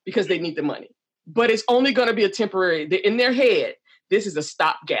shitty because they need the money. But it's only going to be a temporary, in their head, this is a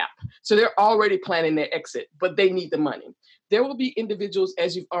stopgap. So they're already planning their exit, but they need the money. There will be individuals,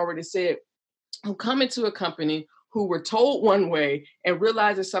 as you've already said, who come into a company who were told one way and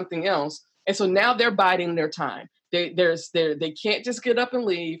realize it's something else. And so now they're biding their time. They can't just get up and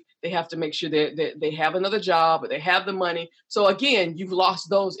leave. They have to make sure that they have another job or they have the money. So again, you've lost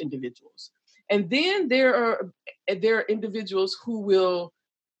those individuals. And then there are individuals who will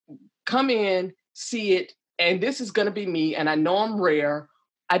come in, see it, and this is going to be me, and I know I'm rare.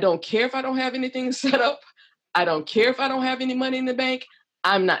 I don't care if I don't have anything set up. I don't care if I don't have any money in the bank.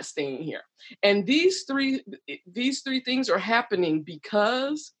 I'm not staying here. And these three things are happening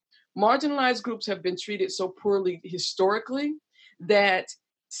because marginalized groups have been treated so poorly historically that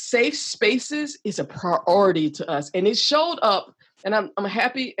safe spaces is a priority to us. And it showed up, and I'm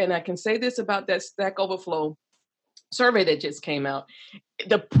happy, and I can say this about that Stack Overflow survey that just came out.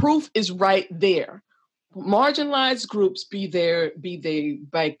 The proof is right there. Marginalized groups, be they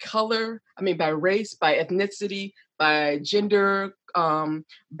by color, by race, by ethnicity, by gender,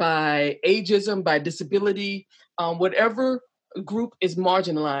 by ageism, by disability, whatever group is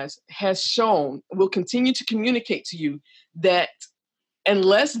marginalized, has shown, will continue to communicate to you that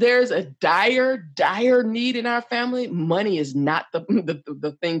unless there's a dire need in our family, money is not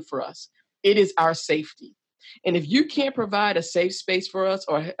the thing for us. It is our safety. And if you can't provide a safe space for us,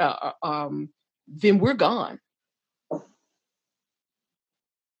 then we're gone.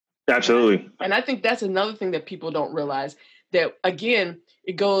 Absolutely. And I think that's another thing that people don't realize, that, again,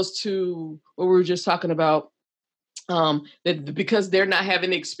 it goes to what we were just talking about, that because they're not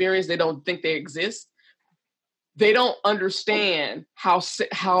having the experience, they don't think they exist. They don't understand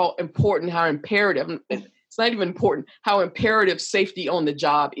how important, how imperative, it's not even important, how imperative safety on the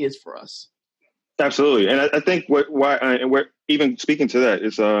job is for us. Absolutely. And I think we're even speaking to that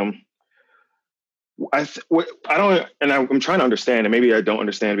is, I'm trying to understand, and maybe I don't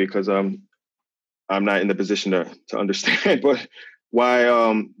understand because I'm not in the position to understand, but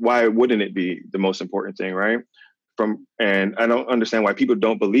why wouldn't it be the most important thing, right? And I don't understand why people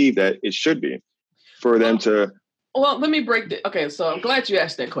don't believe that it should be for them to. Well, let me break it. Okay, so I'm glad you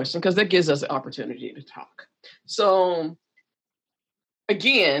asked that question because that gives us an opportunity to talk. So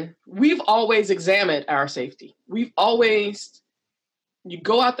again, we've always examined our safety. You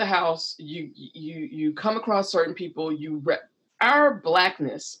go out the house, you come across certain people, our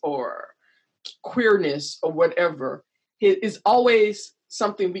Blackness or queerness or whatever is always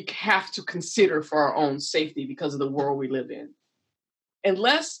something we have to consider for our own safety because of the world we live in.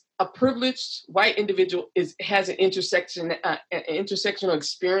 Unless a privileged white individual has an intersectional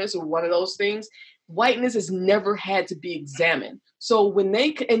experience with one of those things, whiteness has never had to be examined. So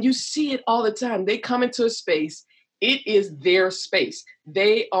and you see it all the time, they come into a space, it is their space.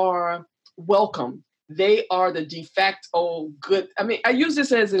 They are welcome. they are the de facto good. I mean, I use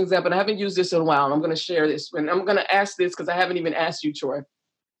this as an example. I haven't used this in a while, and I'm going to share this. And I'm going to ask this because I haven't even asked you, Troy.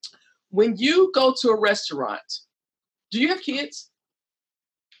 When you go to a restaurant, do you have kids?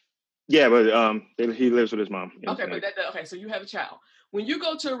 Yeah, but he lives with his mom. Okay, okay. So you have a child. When you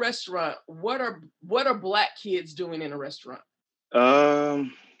go to a restaurant, what are Black kids doing in a restaurant?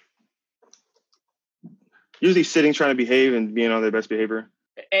 Usually sitting, trying to behave, and being on their best behavior.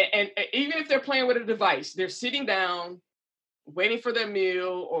 And even if they're playing with a device, they're sitting down, waiting for their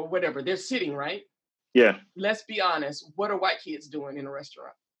meal or whatever. They're sitting, right? Yeah. Let's be honest. What are white kids doing in a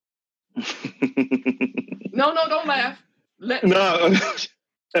restaurant? No, don't laugh. No,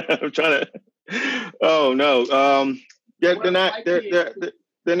 I'm trying to. Oh no. Yeah, they're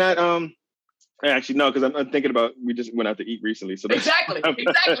not. Actually, no, because I'm thinking about, we just went out to eat recently. So exactly.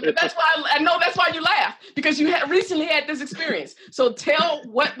 That's why I know that's why you laugh, because you recently had this experience. So tell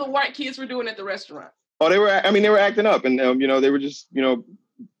what the white kids were doing at the restaurant. Oh, they were acting up, and they were just,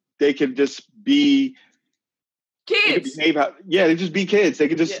 they could just be kids. They could just be kids. They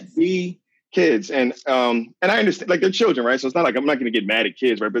could just be kids, and I understand, like, they're children, right? So it's not like I'm not going to get mad at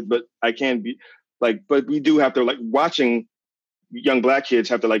kids, right? But I can be like, but we do have to, like, watching young Black kids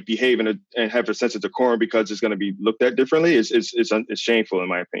have to, like, behave and have a sense of decorum because it's going to be looked at differently. It's shameful, in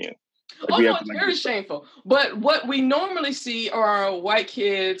my opinion. Like, it's very shameful. But what we normally see are white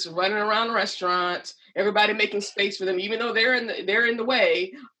kids running around restaurants, everybody making space for them, even though they're in the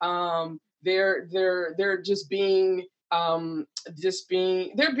way. They're just being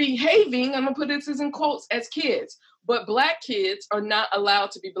they're behaving. I'm gonna put this in quotes, as kids. But Black kids are not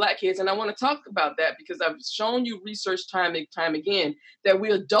allowed to be Black kids. And I want to talk about that because I've shown you research time and time again that we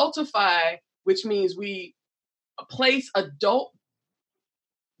adultify, which means we place adult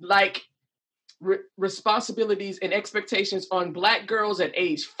responsibilities and expectations on Black girls at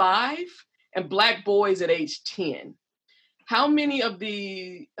age 5 and Black boys at age 10.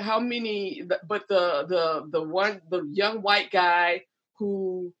 The young white guy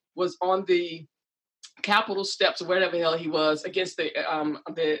who was on the Capitol steps or wherever the hell he was against the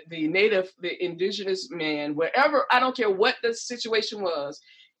indigenous man, wherever, I don't care what the situation was,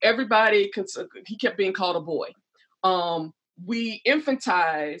 he kept being called a boy. We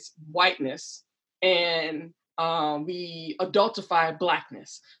infantize whiteness and we adultify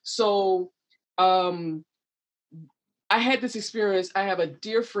Blackness. So I had this experience. I have a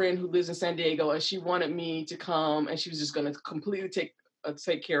dear friend who lives in San Diego, and she wanted me to come, and she was just going to completely take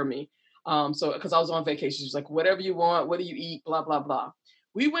care of me. So because I was on vacation, she was like, whatever you want, what do you eat, blah, blah, blah.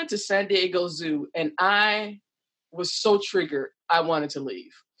 We went to San Diego Zoo, and I was so triggered, I wanted to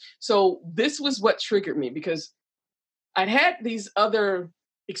leave. So this was what triggered me, because I'd had these other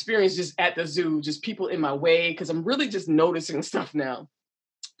experiences at the zoo, just people in my way, because I'm really just noticing stuff now.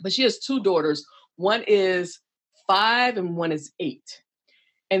 But she has 2 daughters. One is 5 and one is 8.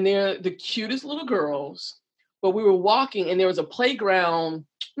 And they're the cutest little girls. But we were walking, and there was a playground,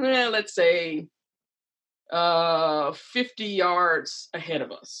 let's say 50 yards ahead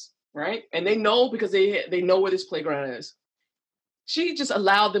of us, right? And they know, because they know where this playground is. She just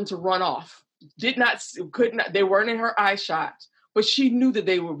allowed them to run off. Could not, they weren't in her eye shot, but she knew that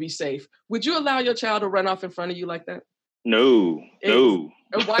they would be safe. Would you allow your child to run off in front of you like that? No. And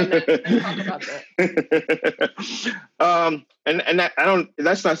why not? Let's talk about that. And that, I don't.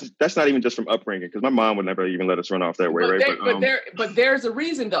 That's not even just from upbringing, because my mom would never even let us run off that way, right? But there's a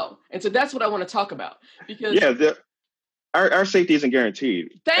reason, though, and so that's what I want to talk about, because our safety isn't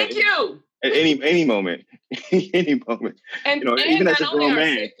guaranteed. Thank you. At any moment, any moment. And even as a grown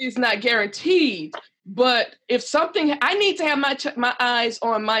man, safety is not guaranteed. But if something, I need to have my eyes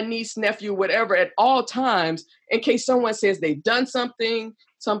on my niece, nephew, whatever, at all times, in case someone says they've done something,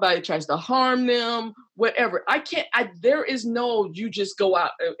 somebody tries to harm them, whatever. There is no, you just go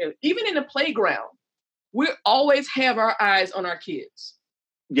out. Even in the playground, we always have our eyes on our kids.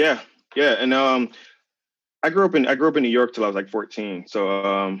 Yeah. And I grew up in New York till I was like 14.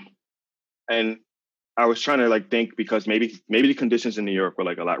 So, and I was trying to, like, think, because maybe the conditions in New York were,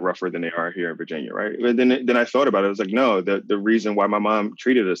 like, a lot rougher than they are here in Virginia, right? But then I thought about it. I was like, no, the reason why my mom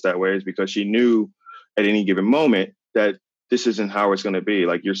treated us that way is because she knew at any given moment that this isn't how it's going to be.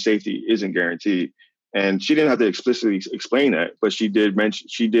 Like, your safety isn't guaranteed. And she didn't have to explicitly explain that, but she did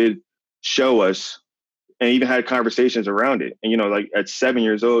show us, and even had conversations around it. And, like, at 7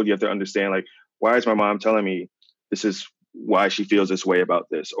 years old, you have to understand, like, why is my mom telling me this is why she feels this way about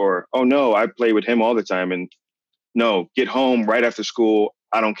this? Or, oh no, I play with him all the time, and no, get home right after school.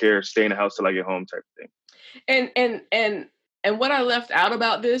 I don't care. Stay in the house till I get home, type of thing. And what I left out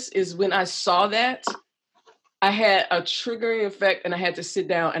about this is, when I saw that, I had a triggering effect, and I had to sit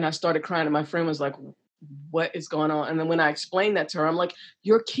down, and I started crying, and my friend was like, what is going on? And then when I explain that to her, I'm like,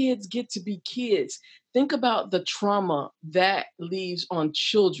 your kids get to be kids. Think about the trauma that leaves on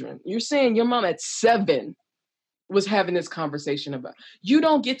children. You're saying your mom at 7 was having this conversation about, you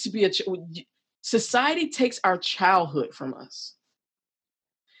don't get to be society takes our childhood from us.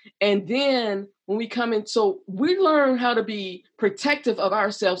 And then when we come in, so we learn how to be protective of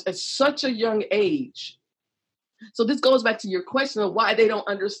ourselves at such a young age. So this goes back to your question of why they don't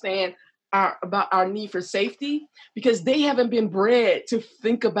understand about our need for safety, because they haven't been bred to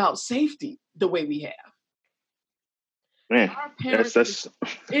think about safety the way we have. Man, our parents,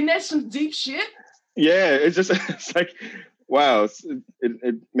 isn't that some deep shit? Yeah, it's like, wow,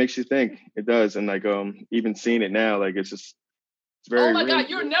 it makes you think. It does. And like, even seeing it now, like, it's very, oh my God,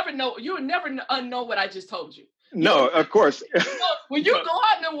 you'll never know what I just told you. No, of course. When you go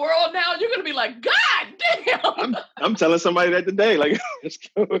out in the world now, you're gonna be like, God damn. I'm telling somebody that today, like, let's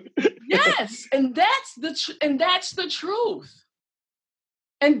go. Yes, and that's the truth,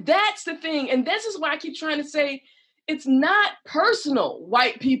 and that's the thing, and this is why I keep trying to say it's not personal.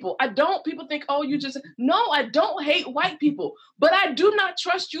 White people, people think, oh, no, I don't hate white people, but I do not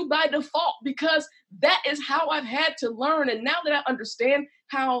trust you by default, because that is how I've had to learn, and now that I understand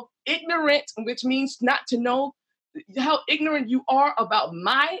how ignorant, which means not to know, how ignorant you are about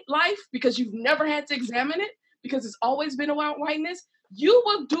my life because you've never had to examine it, because it's always been about whiteness, you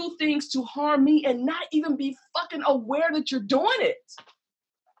will do things to harm me and not even be fucking aware that you're doing it.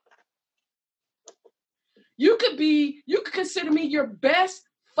 You could consider me your best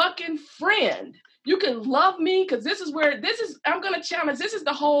fucking friend. You can love me, because I'm going to challenge, this is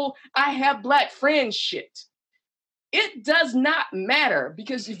the whole I have black friends shit. It does not matter,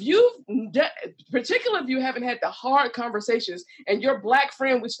 because particularly if you haven't had the hard conversations and your black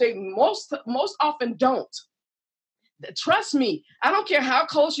friend, which they most often don't, trust me, I don't care how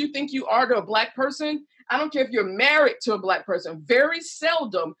close you think you are to a black person. I don't care if you're married to a black person. Very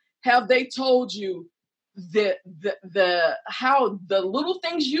seldom have they told you how the little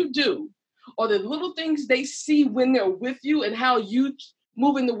things you do, or the little things they see when they're with you, and how you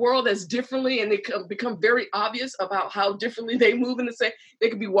move in the world as differently, and they become very obvious about how differently they move in the same. They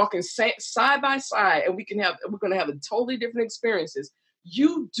could be walking side by side, and we're going to have a totally different experiences.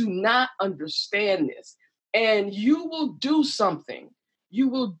 You do not understand this, and you will do something. You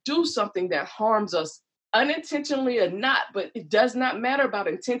will do something that harms us, unintentionally or not. But it does not matter about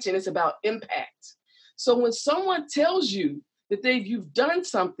intention; it's about impact. So when someone tells you that you've done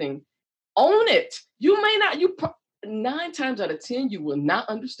something, own it. You may not. 9 times out of 10, you will not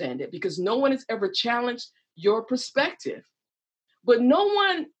understand it, because no one has ever challenged your perspective. But no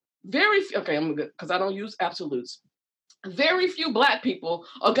one, very few, okay, I'm good, because I don't use absolutes. Very few black people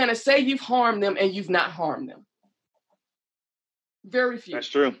are going to say you've harmed them and you've not harmed them. Very few. That's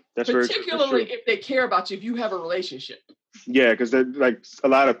true. Particularly if they care about you, if you have a relationship. Yeah, because like a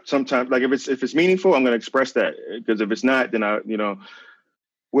lot of sometimes, like if it's meaningful, I'm going to express that. Because if it's not, then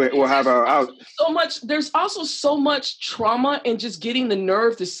we'll have our out. There's also so much trauma in just getting the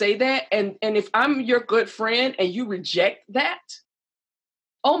nerve to say that. And if I'm your good friend and you reject that,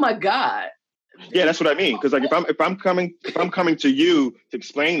 oh my God. Yeah, that's what I mean. Because like if I'm coming to you to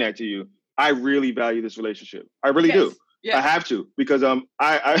explain that to you, I really value this relationship. I really do. Yeah. I have to, because I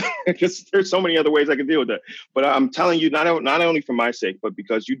there's so many other ways I can deal with that. But I'm telling you, not only for my sake, but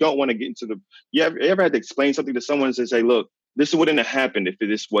because you don't want to get into you ever had to explain something to someone and say, look, this wouldn't have happened if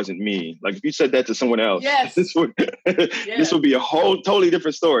this wasn't me. Like if you said that to someone else, yes. this would be a whole totally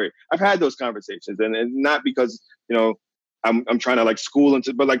different story. I've had those conversations, and not because I'm trying to like school them,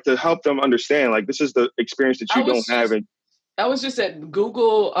 but like to help them understand, like this is the experience that you don't have. I was just at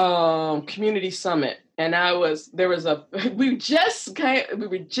Google Community Summit, and we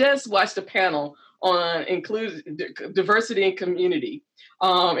just watched a panel on diversity and community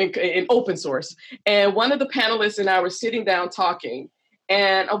in open source. And one of the panelists and I were sitting down talking,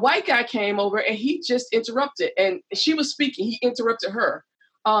 and a white guy came over and he just interrupted, and she was speaking. He interrupted her.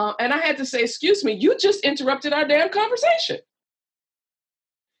 And I had to say, excuse me, you just interrupted our damn conversation.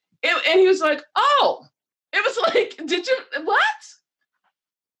 And he was like, oh, it was like, did you, what?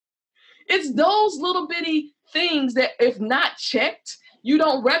 It's those little bitty things that if not checked, you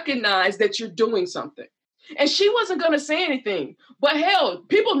don't recognize that you're doing something. And she wasn't going to say anything, but hell,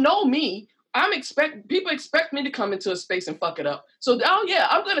 people know me. People expect me to come into a space and fuck it up. So, oh yeah,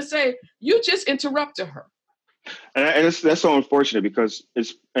 I'm going to say, you just interrupted her. And that's so unfortunate, because I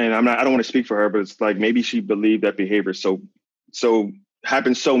don't want to speak for her, but it's like, maybe she believed that behavior so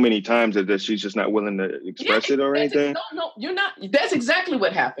happens so many times that she's just not willing to express it or anything. No, you're not. That's exactly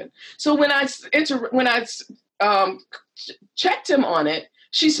what happened. So when I checked him on it,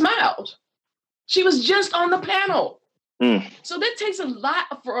 she smiled. She was just on the panel. Mm. So that takes a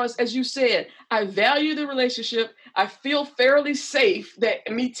lot for us. As you said, I value the relationship. I feel fairly safe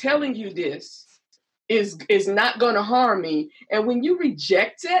that me telling you this is not going to harm me. And when you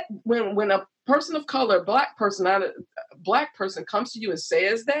reject it, when a person of color, black person comes to you and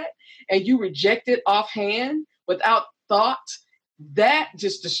says that, and you reject it offhand without thought, that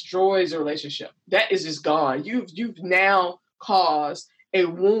just destroys a relationship. That is just gone. You've now caused a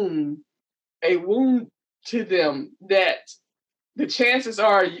wound to them that the chances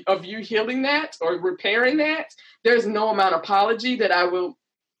are of you healing that or repairing that, there's no amount of apology that I will.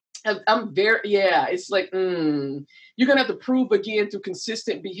 It's like, you're going to have to prove again through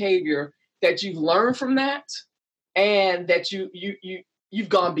consistent behavior that you've learned from that and that you've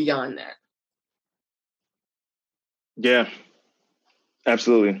gone beyond that. Yeah,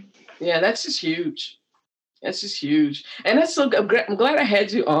 absolutely. Yeah, that's just huge. That's just huge. And that's so, I'm glad I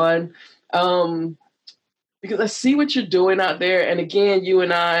had you on. Because I see what you're doing out there. And again, you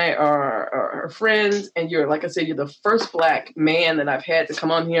and I are friends, and you're, like I said, you're the first Black man that I've had to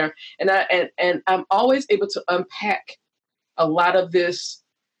come on here. And I'm always able to unpack a lot of this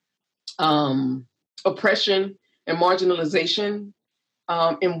oppression and marginalization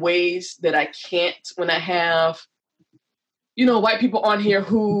in ways that I can't when I have, white people on here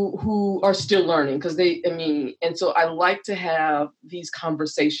who are still learning, because and so I like to have these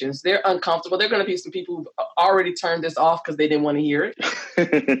conversations. They're uncomfortable. There are going to be some people who've already turned this off because they didn't want to hear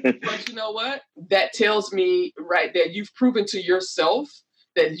it. But you know what? That tells me right there, you've proven to yourself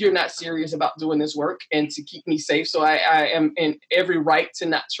that you're not serious about doing this work and to keep me safe. So I am in every right to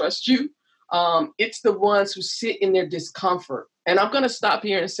not trust you. It's the ones who sit in their discomfort. And I'm going to stop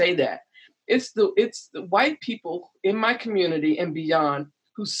here and say that. It's the white people in my community and beyond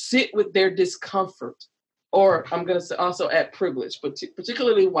who sit with their discomfort, or I'm going to also add privilege, but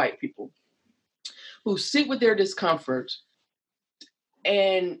particularly white people who sit with their discomfort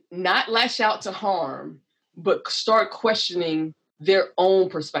and not lash out to harm, but start questioning their own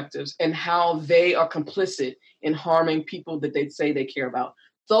perspectives and how they are complicit in harming people that they say they care about.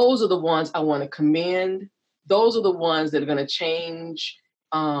 Those are the ones I want to commend. Those are the ones that are going to change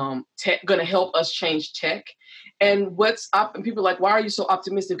going to help us change tech. And and people are like, why are you so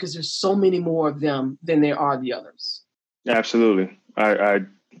optimistic? Because there's so many more of them than there are the others. Absolutely. I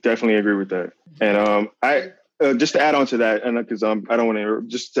definitely agree with that. And I just to add on to that, and because I don't want to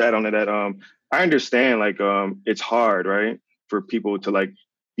just to add on to that, I understand it's hard, right, for people to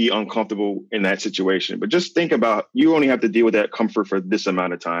be uncomfortable in that situation. But just think about, you only have to deal with that comfort for this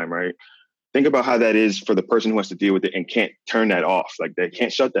amount of time, right? Think about how that is for the person who has to deal with it and can't turn that off. They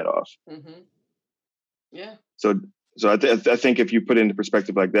can't shut that off. Mm-hmm. Yeah. So I think if you put it into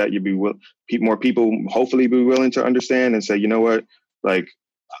perspective like that, more people hopefully be willing to understand and say, you know what,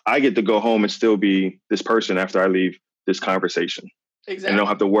 I get to go home and still be this person after I leave this conversation. Exactly. And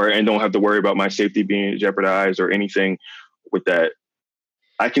don't have to worry about my safety being jeopardized or anything with that.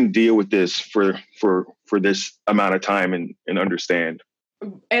 I can deal with this for this amount of time and understand.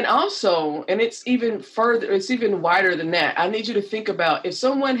 And also, and it's even further, it's even wider than that. I need you to think about, if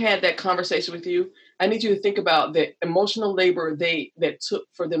someone had that conversation with you, I need you to think about the emotional labor that took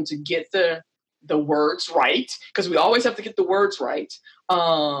for them to get the words right, because we always have to get the words right,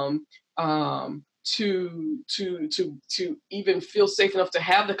 to even feel safe enough to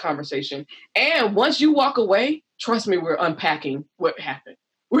have the conversation. And once you walk away, trust me, we're unpacking what happened.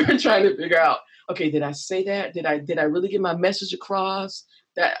 We're trying to figure out, okay, did I say that? Did I really get my message across?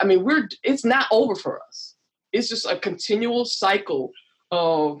 It's not over for us. It's just a continual cycle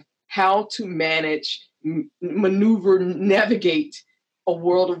of how to manage, maneuver, navigate a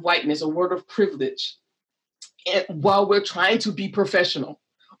world of whiteness, a world of privilege, and while we're trying to be professional.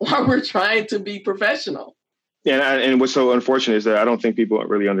 Yeah, and what's so unfortunate is that I don't think people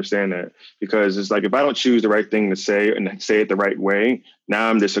really understand that, because it's if I don't choose the right thing to say and say it the right way, now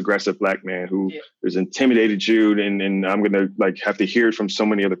I'm this aggressive Black man who has intimidated you, and I'm gonna have to hear it from so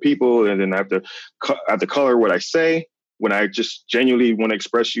many other people, and then I have to color what I say when I just genuinely want to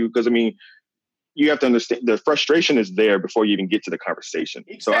express you. Because you have to understand the frustration is there before you even get to the conversation.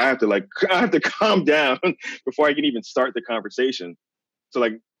 Exactly. So I have to calm down before I can even start the conversation. So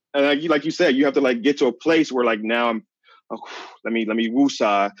and like you said, you have to get to a place where now I'm, let me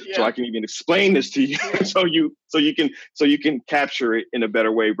woosah, so I can even explain this to you, so you can capture it in a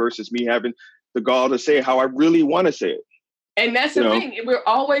better way versus me having the gall to say how I really want to say it. And that's the thing. We're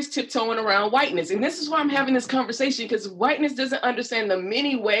always tiptoeing around whiteness. And this is why I'm having this conversation, because whiteness doesn't understand the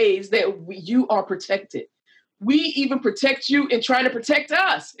many ways that you are protected. we even protect you in trying to protect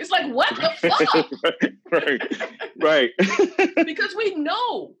us. It's like, what the fuck? Right. Because we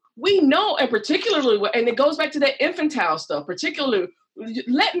know, and particularly, and it goes back to that infantile stuff, particularly,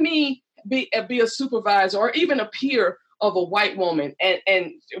 let me be a supervisor or even a peer of a white woman,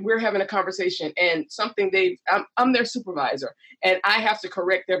 and we're having a conversation, and something I'm their supervisor, and I have to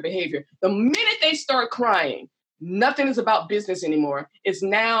correct their behavior. The minute they start crying, nothing is about business anymore. It's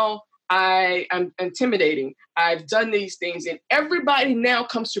now I'm intimidating. I've done these things, and everybody now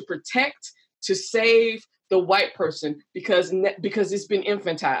comes to protect, to save the white person because it's been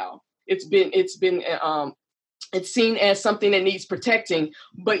infantile. It's seen as something that needs protecting,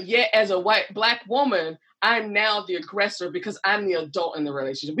 but yet as a Black woman, I'm now the aggressor because I'm the adult in the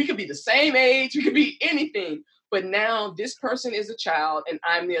relationship. We could be the same age, we could be anything, but now this person is a child and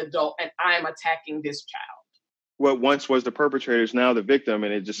I'm the adult and I'm attacking this child. What once was the perpetrator is now the victim,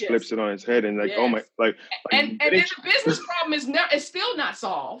 and it just flips it on its head, and like, oh my, and then the business problem is still not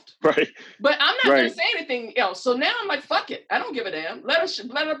solved. Right. But I'm not going to say anything else. So now I'm like, fuck it. I don't give a damn. Let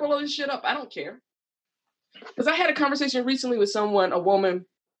her blow this shit up. I don't care. Because I had a conversation recently with a woman,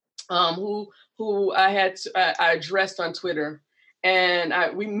 who I addressed on Twitter, and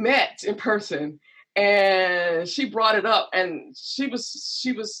we met in person, and she brought it up, and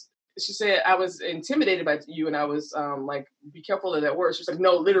she said, I was intimidated by you, and I was like, be careful of that word. She was like,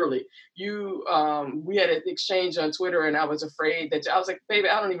 no, literally, we had an exchange on Twitter, and I was afraid that I was like, baby,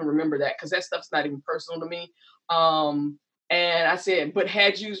 I don't even remember that because that stuff's not even personal to me. And I said, but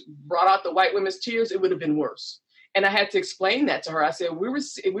had you brought out the white women's tears, it would have been worse. And I had to explain that to her. I said, we were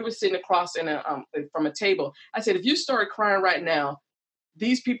sitting across from a table. I said, if you started crying right now,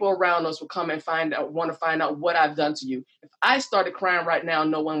 these people around us will come and want to find out what I've done to you. If I started crying right now,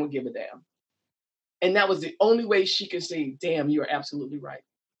 no one would give a damn. And that was the only way she could say, damn, you're absolutely right.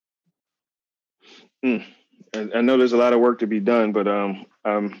 I know there's a lot of work to be done, but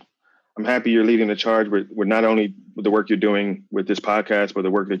I'm happy you're leading the charge with not only the work you're doing with this podcast, but the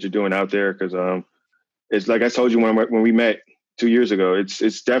work that you're doing out there. Because it's like I told you when we met 2 years ago,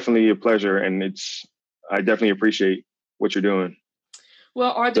 it's definitely a pleasure, and I definitely appreciate what you're doing.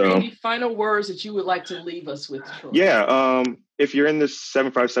 Well, are there any final words that you would like to leave us with, Troy? Yeah. If you're in this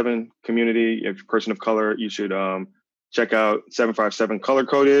 757 community, if you're a person of color, you should check out 757 Color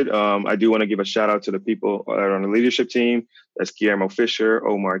Coded. I do want to give a shout out to the people that are on the leadership team. That's Guillermo Fisher,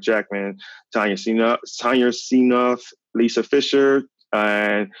 Omar Jackman, Tanya Seenoth, Lisa Fisher,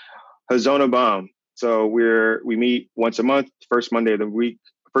 and Hazona Baum. So we meet once a month, first Monday of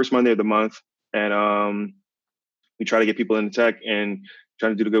the month, and we try to get people into tech and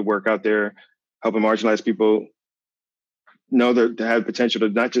trying to do the good work out there, helping marginalized people know that they have potential to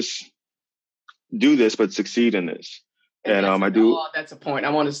not just do this, but succeed in this. And I do. Oh, that's a point. I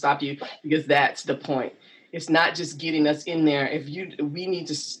want to stop you because that's the point. It's not just getting us in there. We need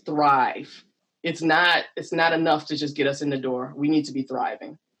to thrive. It's not enough to just get us in the door. We need to be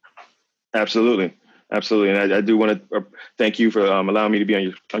thriving. Absolutely. And I do want to thank you for allowing me to be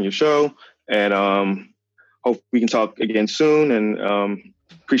on your show. And hope we can talk again soon. And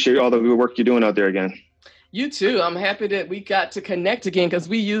appreciate all the good work you're doing out there again. You too. I'm happy that we got to connect again because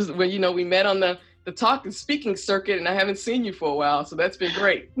we met on the talk and speaking circuit, and I haven't seen you for a while, so that's been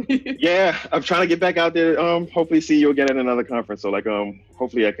great. Yeah, I'm trying to get back out there. Hopefully see you again at another conference. So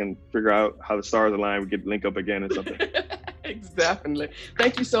hopefully I can figure out how the stars align. We could link up again or something. Definitely.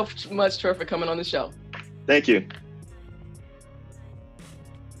 Thank you so much, Troy, for coming on the show. Thank you.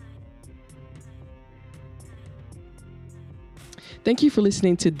 Thank you for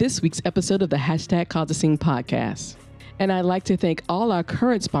listening to this week's episode of the Hashtag Cause a Scene podcast. And I'd like to thank all our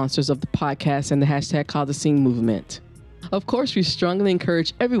current sponsors of the podcast and the Hashtag Cause a Scene movement. Of course, we strongly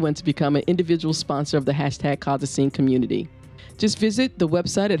encourage everyone to become an individual sponsor of the Hashtag Cause a Scene community. Just visit the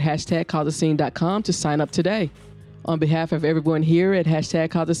website at hashtagcausascene.com to sign up today. On behalf of everyone here at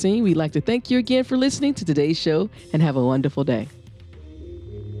Hashtag Cause a Scene, we'd like to thank you again for listening to today's show and have a wonderful day.